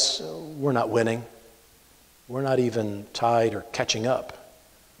realize we're not winning. We're not even tied or catching up.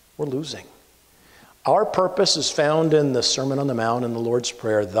 We're losing. Our purpose is found in the Sermon on the Mount and the Lord's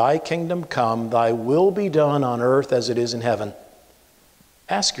Prayer. Thy kingdom come, thy will be done on earth as it is in heaven.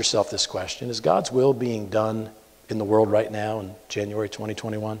 Ask yourself this question: is God's will being done in the world right now in January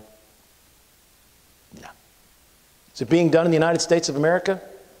 2021? No. Is it being done in the United States of America?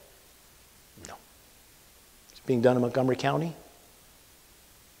 No. Is it being done in Montgomery County?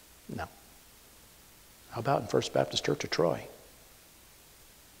 No. How about in First Baptist Church of Troy?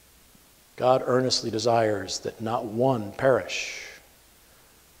 God earnestly desires that not one perish,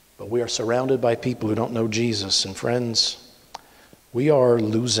 but we are surrounded by people who don't know Jesus. And friends, we are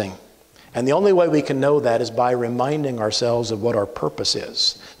losing. And the only way we can know that is by reminding ourselves of what our purpose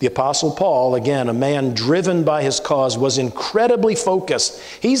is. The Apostle Paul, again, a man driven by his cause, was incredibly focused.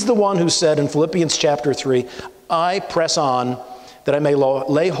 He's the one who said in Philippians chapter 3, I press on that I may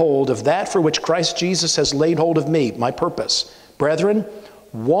lay hold of that for which Christ Jesus has laid hold of me, my purpose. Brethren,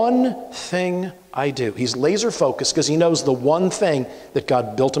 one thing I do. He's laser focused because he knows the one thing that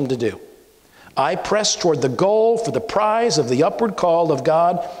God built him to do. I press toward the goal for the prize of the upward call of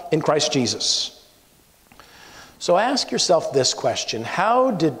God in Christ Jesus. So ask yourself this question: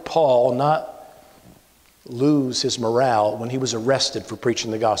 how did Paul not lose his morale when he was arrested for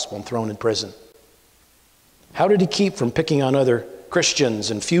preaching the gospel and thrown in prison? How did he keep from picking on other Christians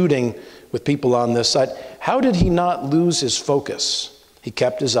and feuding with people on this side? How did he not lose his focus? He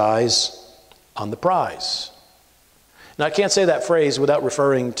kept his eyes on the prize. Now, I can't say that phrase without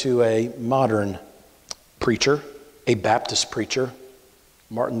referring to a modern preacher, a Baptist preacher,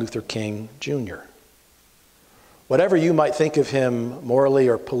 Martin Luther King Jr. Whatever you might think of him morally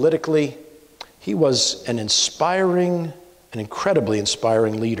or politically, he was an incredibly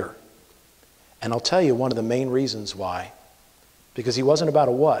inspiring leader. And I'll tell you one of the main reasons why. Because he wasn't about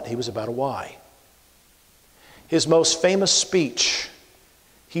a what, he was about a why. His most famous speech,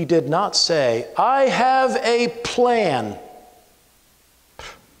 he did not say, I have a plan.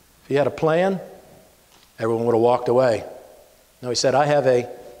 If he had a plan, everyone would have walked away. No, he said, I have a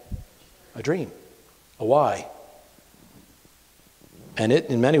dream, a why. And it,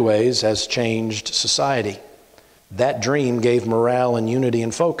 in many ways, has changed society. That dream gave morale and unity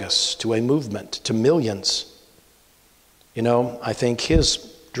and focus to a movement, to millions. You know, I think his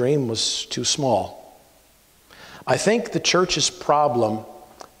dream was too small. I think the church's problem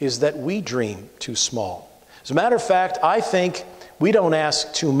is that we dream too small. As a matter of fact, I think we don't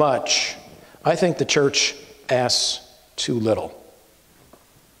ask too much. I think the church asks too little.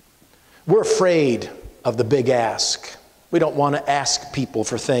 We're afraid of the big ask. We don't want to ask people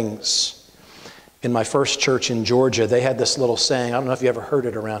for things. In my first church in Georgia, they had this little saying. I don't know if you ever heard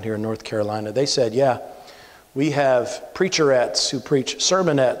it around here in North Carolina. They said, yeah, we have preacherettes who preach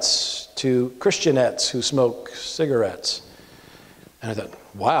sermonettes to Christianettes who smoke cigarettes. And I thought,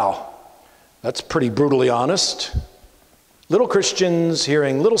 wow, that's pretty brutally honest. Little Christians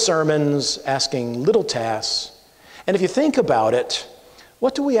hearing little sermons, asking little tasks. And if you think about it,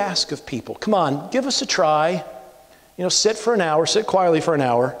 what do we ask of people? Come on, give us a try. You know, sit for an hour, sit quietly for an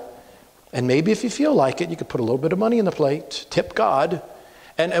hour. And maybe if you feel like it, you could put a little bit of money in the plate, tip God.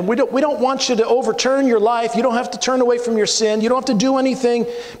 And we don't want you to overturn your life. You don't have to turn away from your sin. You don't have to do anything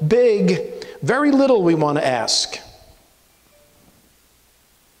big. Very little we want to ask.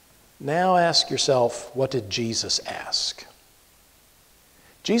 Now ask yourself, what did Jesus ask?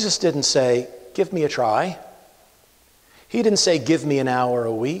 Jesus didn't say, give me a try. He didn't say, give me an hour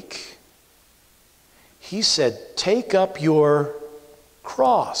a week. He said, take up your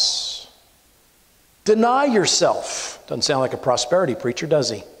cross. Deny yourself. Doesn't sound like a prosperity preacher, does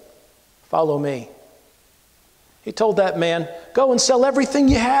he? Follow me. He told that man, go and sell everything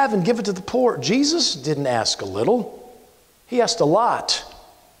you have and give it to the poor. Jesus didn't ask a little. He asked a lot.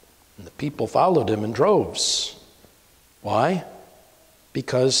 And the people followed him in droves. Why?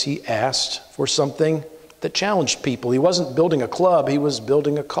 Because he asked for something that challenged people. He wasn't building a club, he was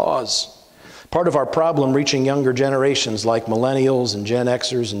building a cause. Part of our problem reaching younger generations like millennials and Gen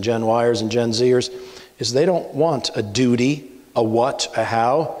Xers and Gen Yers and Gen Zers is they don't want a duty, a what, a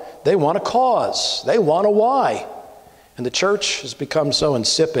how. They want a cause. They want a why. And the church has become so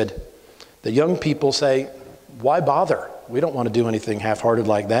insipid that young people say, why bother? We don't want to do anything half-hearted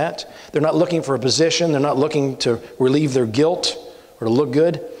like that. They're not looking for a position. They're not looking to relieve their guilt or to look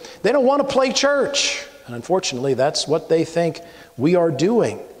good. They don't want to play church. And unfortunately, that's what they think we are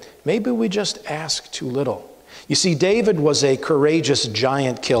doing. Maybe we just ask too little. You see, David was a courageous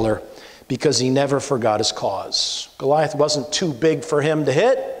giant killer because he never forgot his cause. Goliath wasn't too big for him to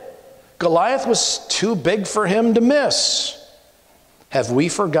hit. Goliath was too big for him to miss. Have we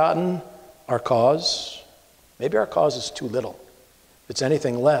forgotten our cause? Maybe our cause is too little. If it's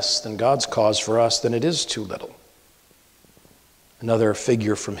anything less than God's cause for us, then it is too little. Another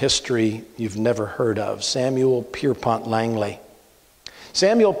figure from history you've never heard of, Samuel Pierpont Langley.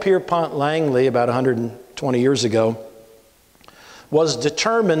 Samuel Pierpont Langley, about 120 years ago, was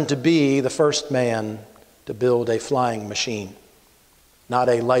determined to be the first man to build a flying machine. Not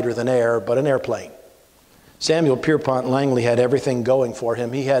a lighter than air, but an airplane. Samuel Pierpont Langley had everything going for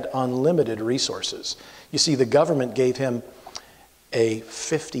him. He had unlimited resources. You see, the government gave him a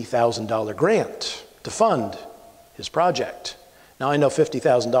 $50,000 grant to fund his project. Now, I know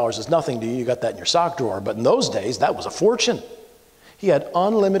 $50,000 is nothing to you. You got that in your sock drawer. But in those days, that was a fortune. He had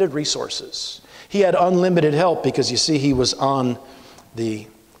unlimited resources. He had unlimited help because, you see, he was on the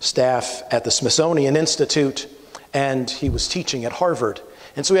staff at the Smithsonian Institute and he was teaching at Harvard.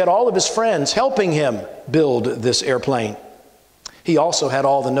 And so he had all of his friends helping him build this airplane. He also had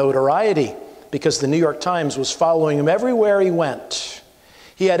all the notoriety because the New York Times was following him everywhere he went.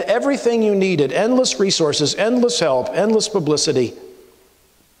 He had everything you needed, endless resources, endless help, endless publicity.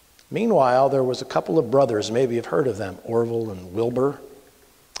 Meanwhile, there was a couple of brothers, maybe you've heard of them, Orville and Wilbur,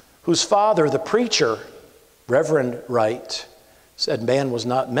 whose father, the preacher, Reverend Wright, said man was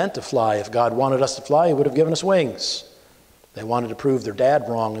not meant to fly. If God wanted us to fly, he would have given us wings. They wanted to prove their dad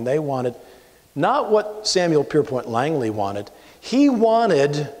wrong, and they wanted not what Samuel Pierpont Langley wanted. He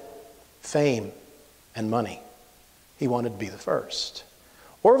wanted fame and money. He wanted to be the first.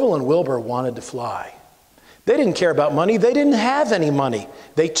 Orville and Wilbur wanted to fly. They didn't care about money. They didn't have any money.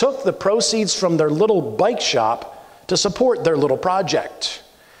 They took the proceeds from their little bike shop to support their little project.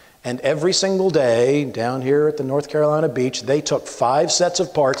 And every single day down here at the North Carolina beach, they took 5 sets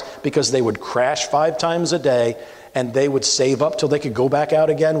of parts because they would crash 5 times a day, and they would save up till they could go back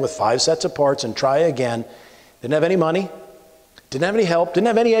out again with 5 sets of parts and try again. Didn't have any money, didn't have any help, didn't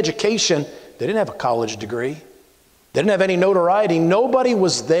have any education. They didn't have a college degree. They didn't have any notoriety. Nobody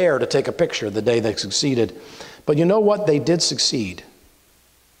was there to take a picture the day they succeeded. But you know what? They did succeed.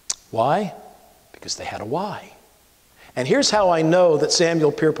 Why? Because they had a why. And here's how I know that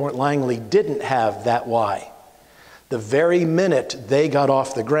Samuel Pierpont Langley didn't have that why. The very minute they got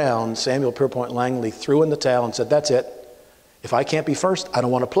off the ground, Samuel Pierpont Langley threw in the towel and said, that's it. If I can't be first, I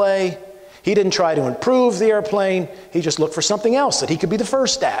don't want to play. He didn't try to improve the airplane. He just looked for something else that he could be the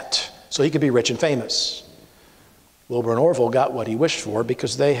first at so he could be rich and famous. Wilbur and Orville got what he wished for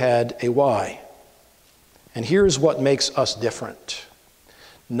because they had a why. And here's what makes us different.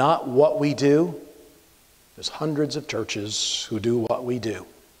 Not what we do. There's hundreds of churches who do what we do,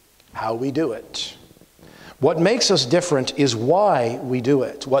 how we do it. What makes us different is why we do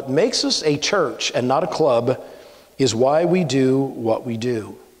it. What makes us a church and not a club is why we do what we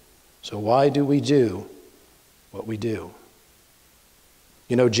do. So why do we do what we do?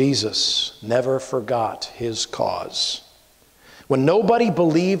 You know, Jesus never forgot his cause. When nobody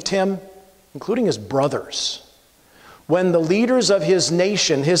believed him, including his brothers, when the leaders of his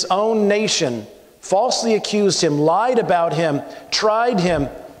nation, his own nation, falsely accused him, lied about him, tried him,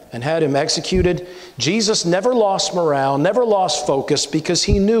 and had him executed, Jesus never lost morale, never lost focus because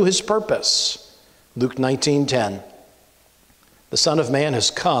he knew his purpose. Luke 19:10. The Son of Man has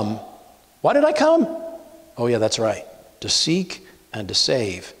come. Why did I come? Oh yeah, that's right. To seek and to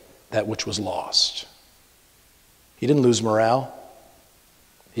save that which was lost. He didn't lose morale.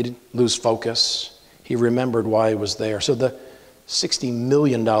 He didn't lose focus. He remembered why he was there. So the $60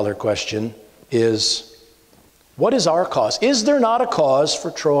 million question is, what is our cause? Is there not a cause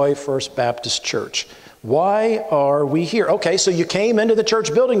for Troy First Baptist Church? Why are we here? Okay, so you came into the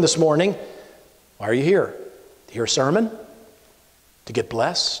church building this morning. Why are you here? To hear a sermon? To get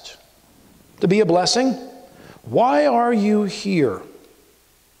blessed? To be a blessing? Why are you here?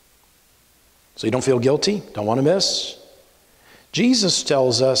 So you don't feel guilty? Don't want to miss? Jesus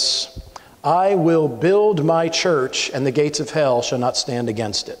tells us, I will build my church and the gates of hell shall not stand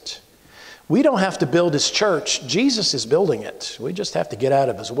against it. We don't have to build his church. Jesus is building it. We just have to get out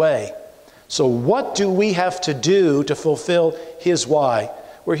of his way. So what do we have to do to fulfill his why?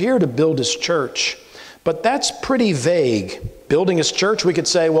 We're here to build his church. But that's pretty vague. Building his church, we could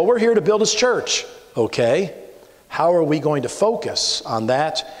say, well, we're here to build his church. Okay. How are we going to focus on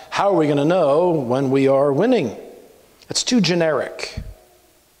that? How are we going to know when we are winning? It's too generic.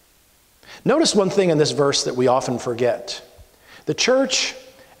 Notice one thing in this verse that we often forget. The church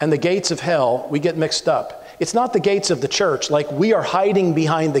and the gates of hell, we get mixed up. It's not the gates of the church, like we are hiding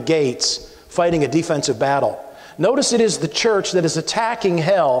behind the gates, fighting a defensive battle. Notice it is the church that is attacking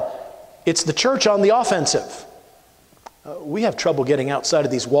hell. It's the church on the offensive. We have trouble getting outside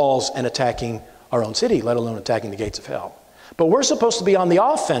of these walls and attacking our own city, let alone attacking the gates of hell. But we're supposed to be on the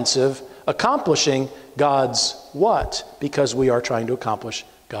offensive, accomplishing God's what? Because we are trying to accomplish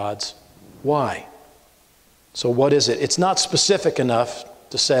God's why. So what is it? It's not specific enough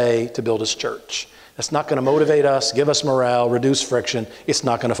to say to build his church. That's not going to motivate us, give us morale, reduce friction. It's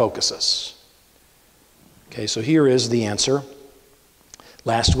not going to focus us. Okay, so here is the answer.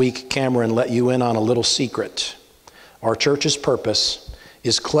 Last week, Cameron let you in on a little secret. Our church's purpose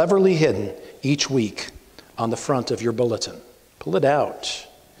is cleverly hidden each week on the front of your bulletin. Pull it out.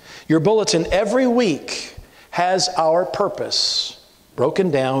 Your bulletin every week has our purpose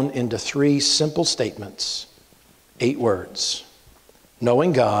broken down into 3 simple statements, 8 words.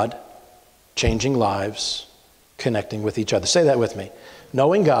 Knowing God, changing lives, connecting with each other. Say that with me.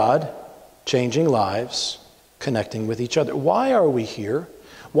 Knowing God, changing lives, connecting with each other. Why are we here?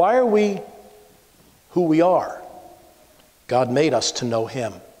 Why are we who we are? God made us to know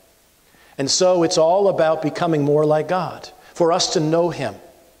him. And so it's all about becoming more like God, for us to know him.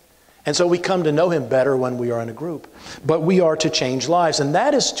 And so we come to know him better when we are in a group. But we are to change lives, and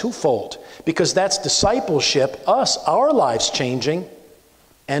that is twofold, because that's discipleship, our lives changing,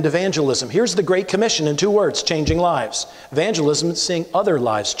 and evangelism. Here's the Great Commission in 2 words, changing lives. Evangelism is seeing other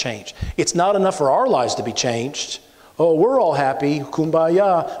lives change. It's not enough for our lives to be changed. Oh, we're all happy,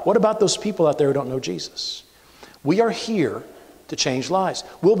 kumbaya. What about those people out there who don't know Jesus? We are here to change lives.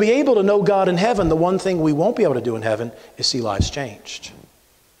 We'll be able to know God in heaven. The one thing we won't be able to do in heaven is see lives changed.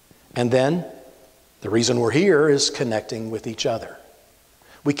 And then, the reason we're here is connecting with each other.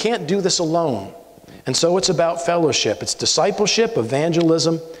 We can't do this alone. And so it's about fellowship. It's discipleship,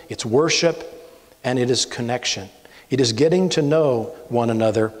 evangelism, it's worship, and it is connection. It is getting to know one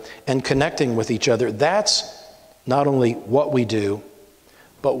another and connecting with each other. That's not only what we do,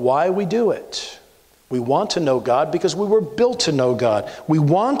 but why we do it. We want to know God because we were built to know God. We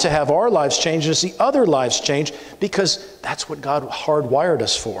want to have our lives change and see other lives change because that's what God hardwired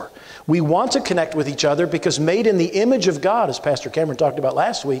us for. We want to connect with each other because made in the image of God, as Pastor Cameron talked about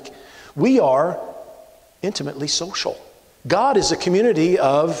last week, we are intimately social. God is a community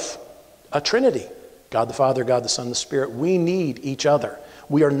of a Trinity. God the Father, God the Son, the Spirit. We need each other.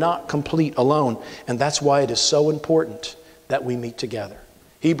 We are not complete alone. And that's why it is so important that we meet together.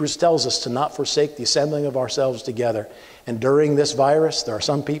 Hebrews tells us to not forsake the assembling of ourselves together. And during this virus, there are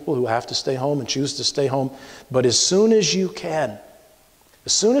some people who have to stay home and choose to stay home. But as soon as you can,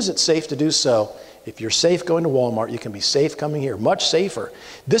 as soon as it's safe to do so, if you're safe going to Walmart, you can be safe coming here. Much safer.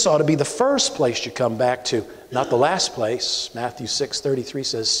 This ought to be the first place you come back to, not the last place. Matthew 6:33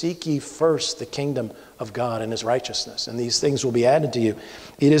 says, "Seek ye first the kingdom of God and his righteousness, and these things will be added to you."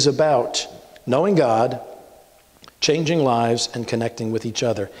 It is about knowing God, changing lives, and connecting with each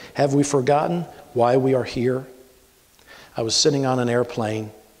other. Have we forgotten why we are here? I was sitting on an airplane,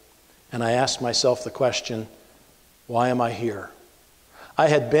 and I asked myself the question, why am I here? I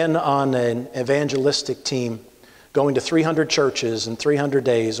had been on an evangelistic team going to 300 churches in 300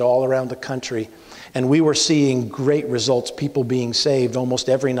 days all around the country, and we were seeing great results, people being saved almost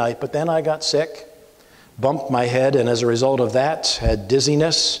every night. But then I got sick, bumped my head, and as a result of that, had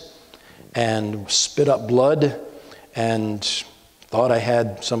dizziness and spit up blood and thought I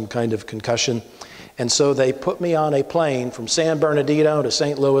had some kind of concussion. And so they put me on a plane from San Bernardino to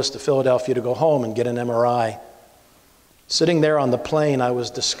St. Louis to Philadelphia to go home and get an MRI. Sitting there on the plane, I was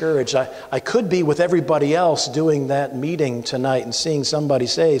discouraged. I could be with everybody else doing that meeting tonight and seeing somebody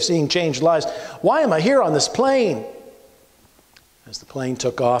saved, seeing changed lives. Why am I here on this plane? As the plane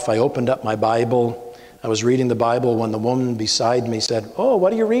took off, I opened up my Bible. I was reading the Bible when the woman beside me said, "Oh,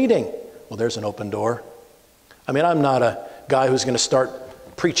 what are you reading?" Well, there's an open door. I mean, I'm not a guy who's going to start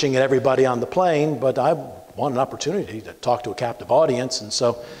preaching at everybody on the plane, but I want an opportunity to talk to a captive audience. And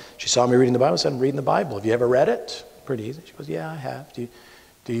so she saw me reading the Bible and said, "I'm reading the Bible. Have you ever read it?" Pretty easy. She goes, "Yeah, I have. Do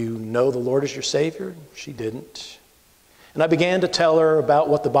you know the Lord as your Savior?" She didn't. And I began to tell her about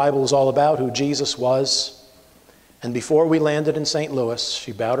what the Bible was all about, who Jesus was. And before we landed in St. Louis,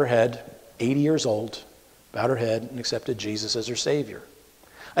 she bowed her head, 80 years old, bowed her head and accepted Jesus as her Savior.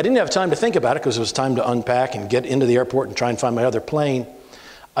 I didn't have time to think about it because it was time to unpack and get into the airport and try and find my other plane.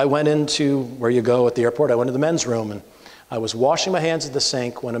 I went into where you go at the airport. I went to the men's room, and I was washing my hands at the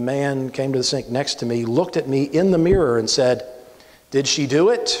sink when a man came to the sink next to me, looked at me in the mirror and said, "Did she do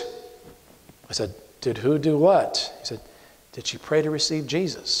it?" I said, "Did who do what?" He said, "Did she pray to receive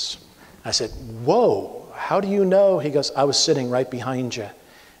Jesus?" I said, "Whoa, how do you know?" He goes, "I was sitting right behind you,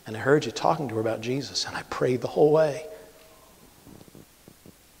 and I heard you talking to her about Jesus, and I prayed the whole way."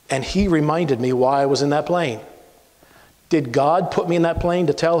 And he reminded me why I was in that plane. Did God put me in that plane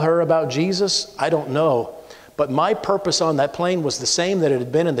to tell her about Jesus? I don't know. But my purpose on that plane was the same that it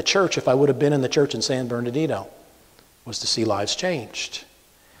had been in the church if I would have been in the church in San Bernardino, was to see lives changed.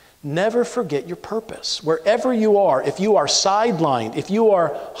 Never forget your purpose. Wherever you are, if you are sidelined, if you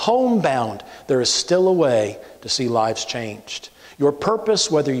are homebound, there is still a way to see lives changed. Your purpose,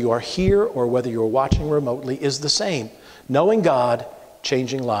 whether you are here or whether you're watching remotely, is the same. Knowing God,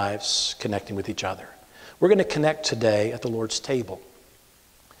 changing lives, connecting with each other. We're going to connect today at the Lord's table.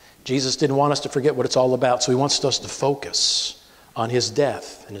 Jesus didn't want us to forget what it's all about, so he wants us to focus on his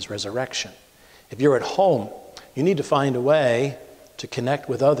death and his resurrection. If you're at home, you need to find a way to connect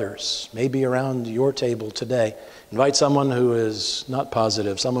with others, maybe around your table today. Invite someone who is not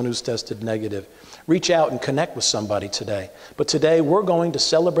positive, someone who's tested negative. Reach out and connect with somebody today. But today we're going to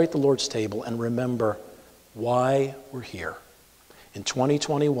celebrate the Lord's table and remember why we're here. In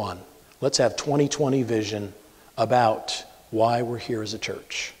 2021, let's have 2020 vision about why we're here as a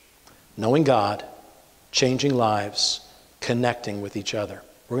church. Knowing God, changing lives, connecting with each other.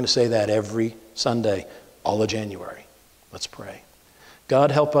 We're going to say that every Sunday, all of January. Let's pray.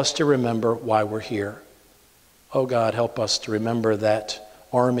 God, help us to remember why we're here. Oh God, help us to remember that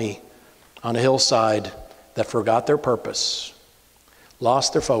army on a hillside that forgot their purpose,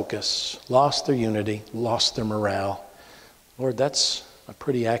 lost their focus, lost their unity, lost their morale. Lord, that's a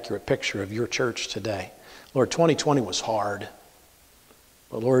pretty accurate picture of your church today. Lord, 2020 was hard.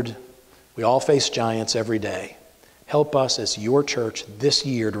 But Lord, we all face giants every day. Help us as your church this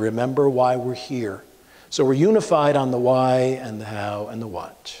year to remember why we're here. So we're unified on the why and the how and the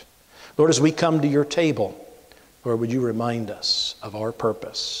what. Lord, as we come to your table, Lord, would you remind us of our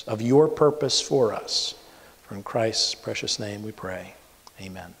purpose, of your purpose for us. For in Christ's precious name we pray.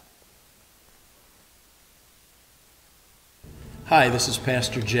 Amen. Hi, this is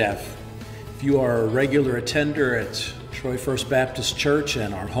Pastor Jeff. If you are a regular attender at Troy First Baptist Church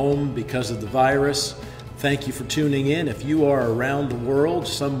and are home because of the virus, thank you for tuning in. If you are around the world,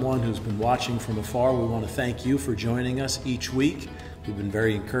 someone who's been watching from afar, we want to thank you for joining us each week. We've been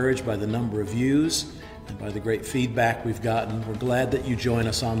very encouraged by the number of views and by the great feedback we've gotten. We're glad that you join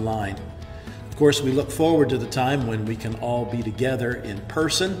us online. Of course, we look forward to the time when we can all be together in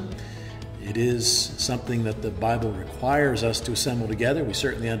person. It is something that the Bible requires us to assemble together. We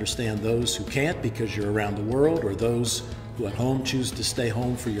certainly understand those who can't because you're around the world, or those who at home choose to stay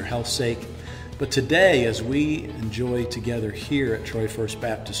home for your health's sake. But today, as we enjoy together here at Troy First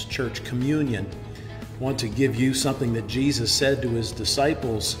Baptist Church communion, I want to give you something that Jesus said to his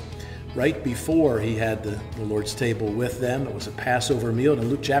disciples right before he had the Lord's table with them. It was a Passover meal. In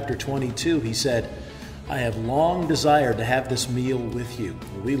Luke chapter 22, he said, "I have long desired to have this meal with you."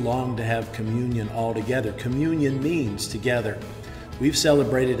 We long to have communion all together. Communion means together. We've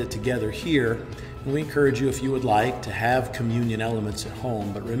celebrated it together here, and we encourage you, if you would like, to have communion elements at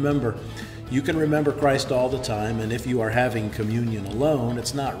home. But remember, you can remember Christ all the time, and if you are having communion alone,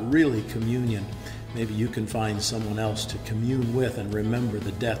 it's not really communion. Maybe you can find someone else to commune with and remember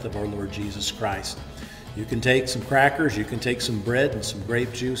the death of our Lord Jesus Christ. You can take some crackers, you can take some bread and some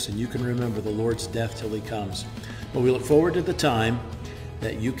grape juice, and you can remember the Lord's death till he comes. But we look forward to the time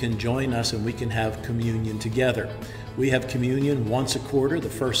that you can join us and we can have communion together. We have communion once a quarter, the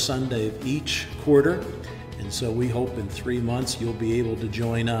first Sunday of each quarter, and so we hope in 3 months you'll be able to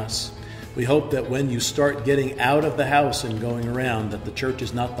join us. We hope that when you start getting out of the house and going around, that the church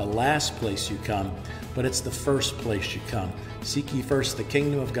is not the last place you come, but it's the first place you come. Seek ye first the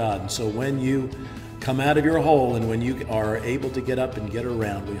kingdom of God. And so when you come out of your hole and when you are able to get up and get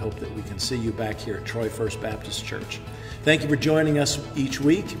around, we hope that we can see you back here at Troy First Baptist Church. Thank you for joining us each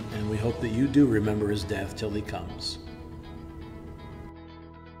week, and we hope that you do remember his death till he comes.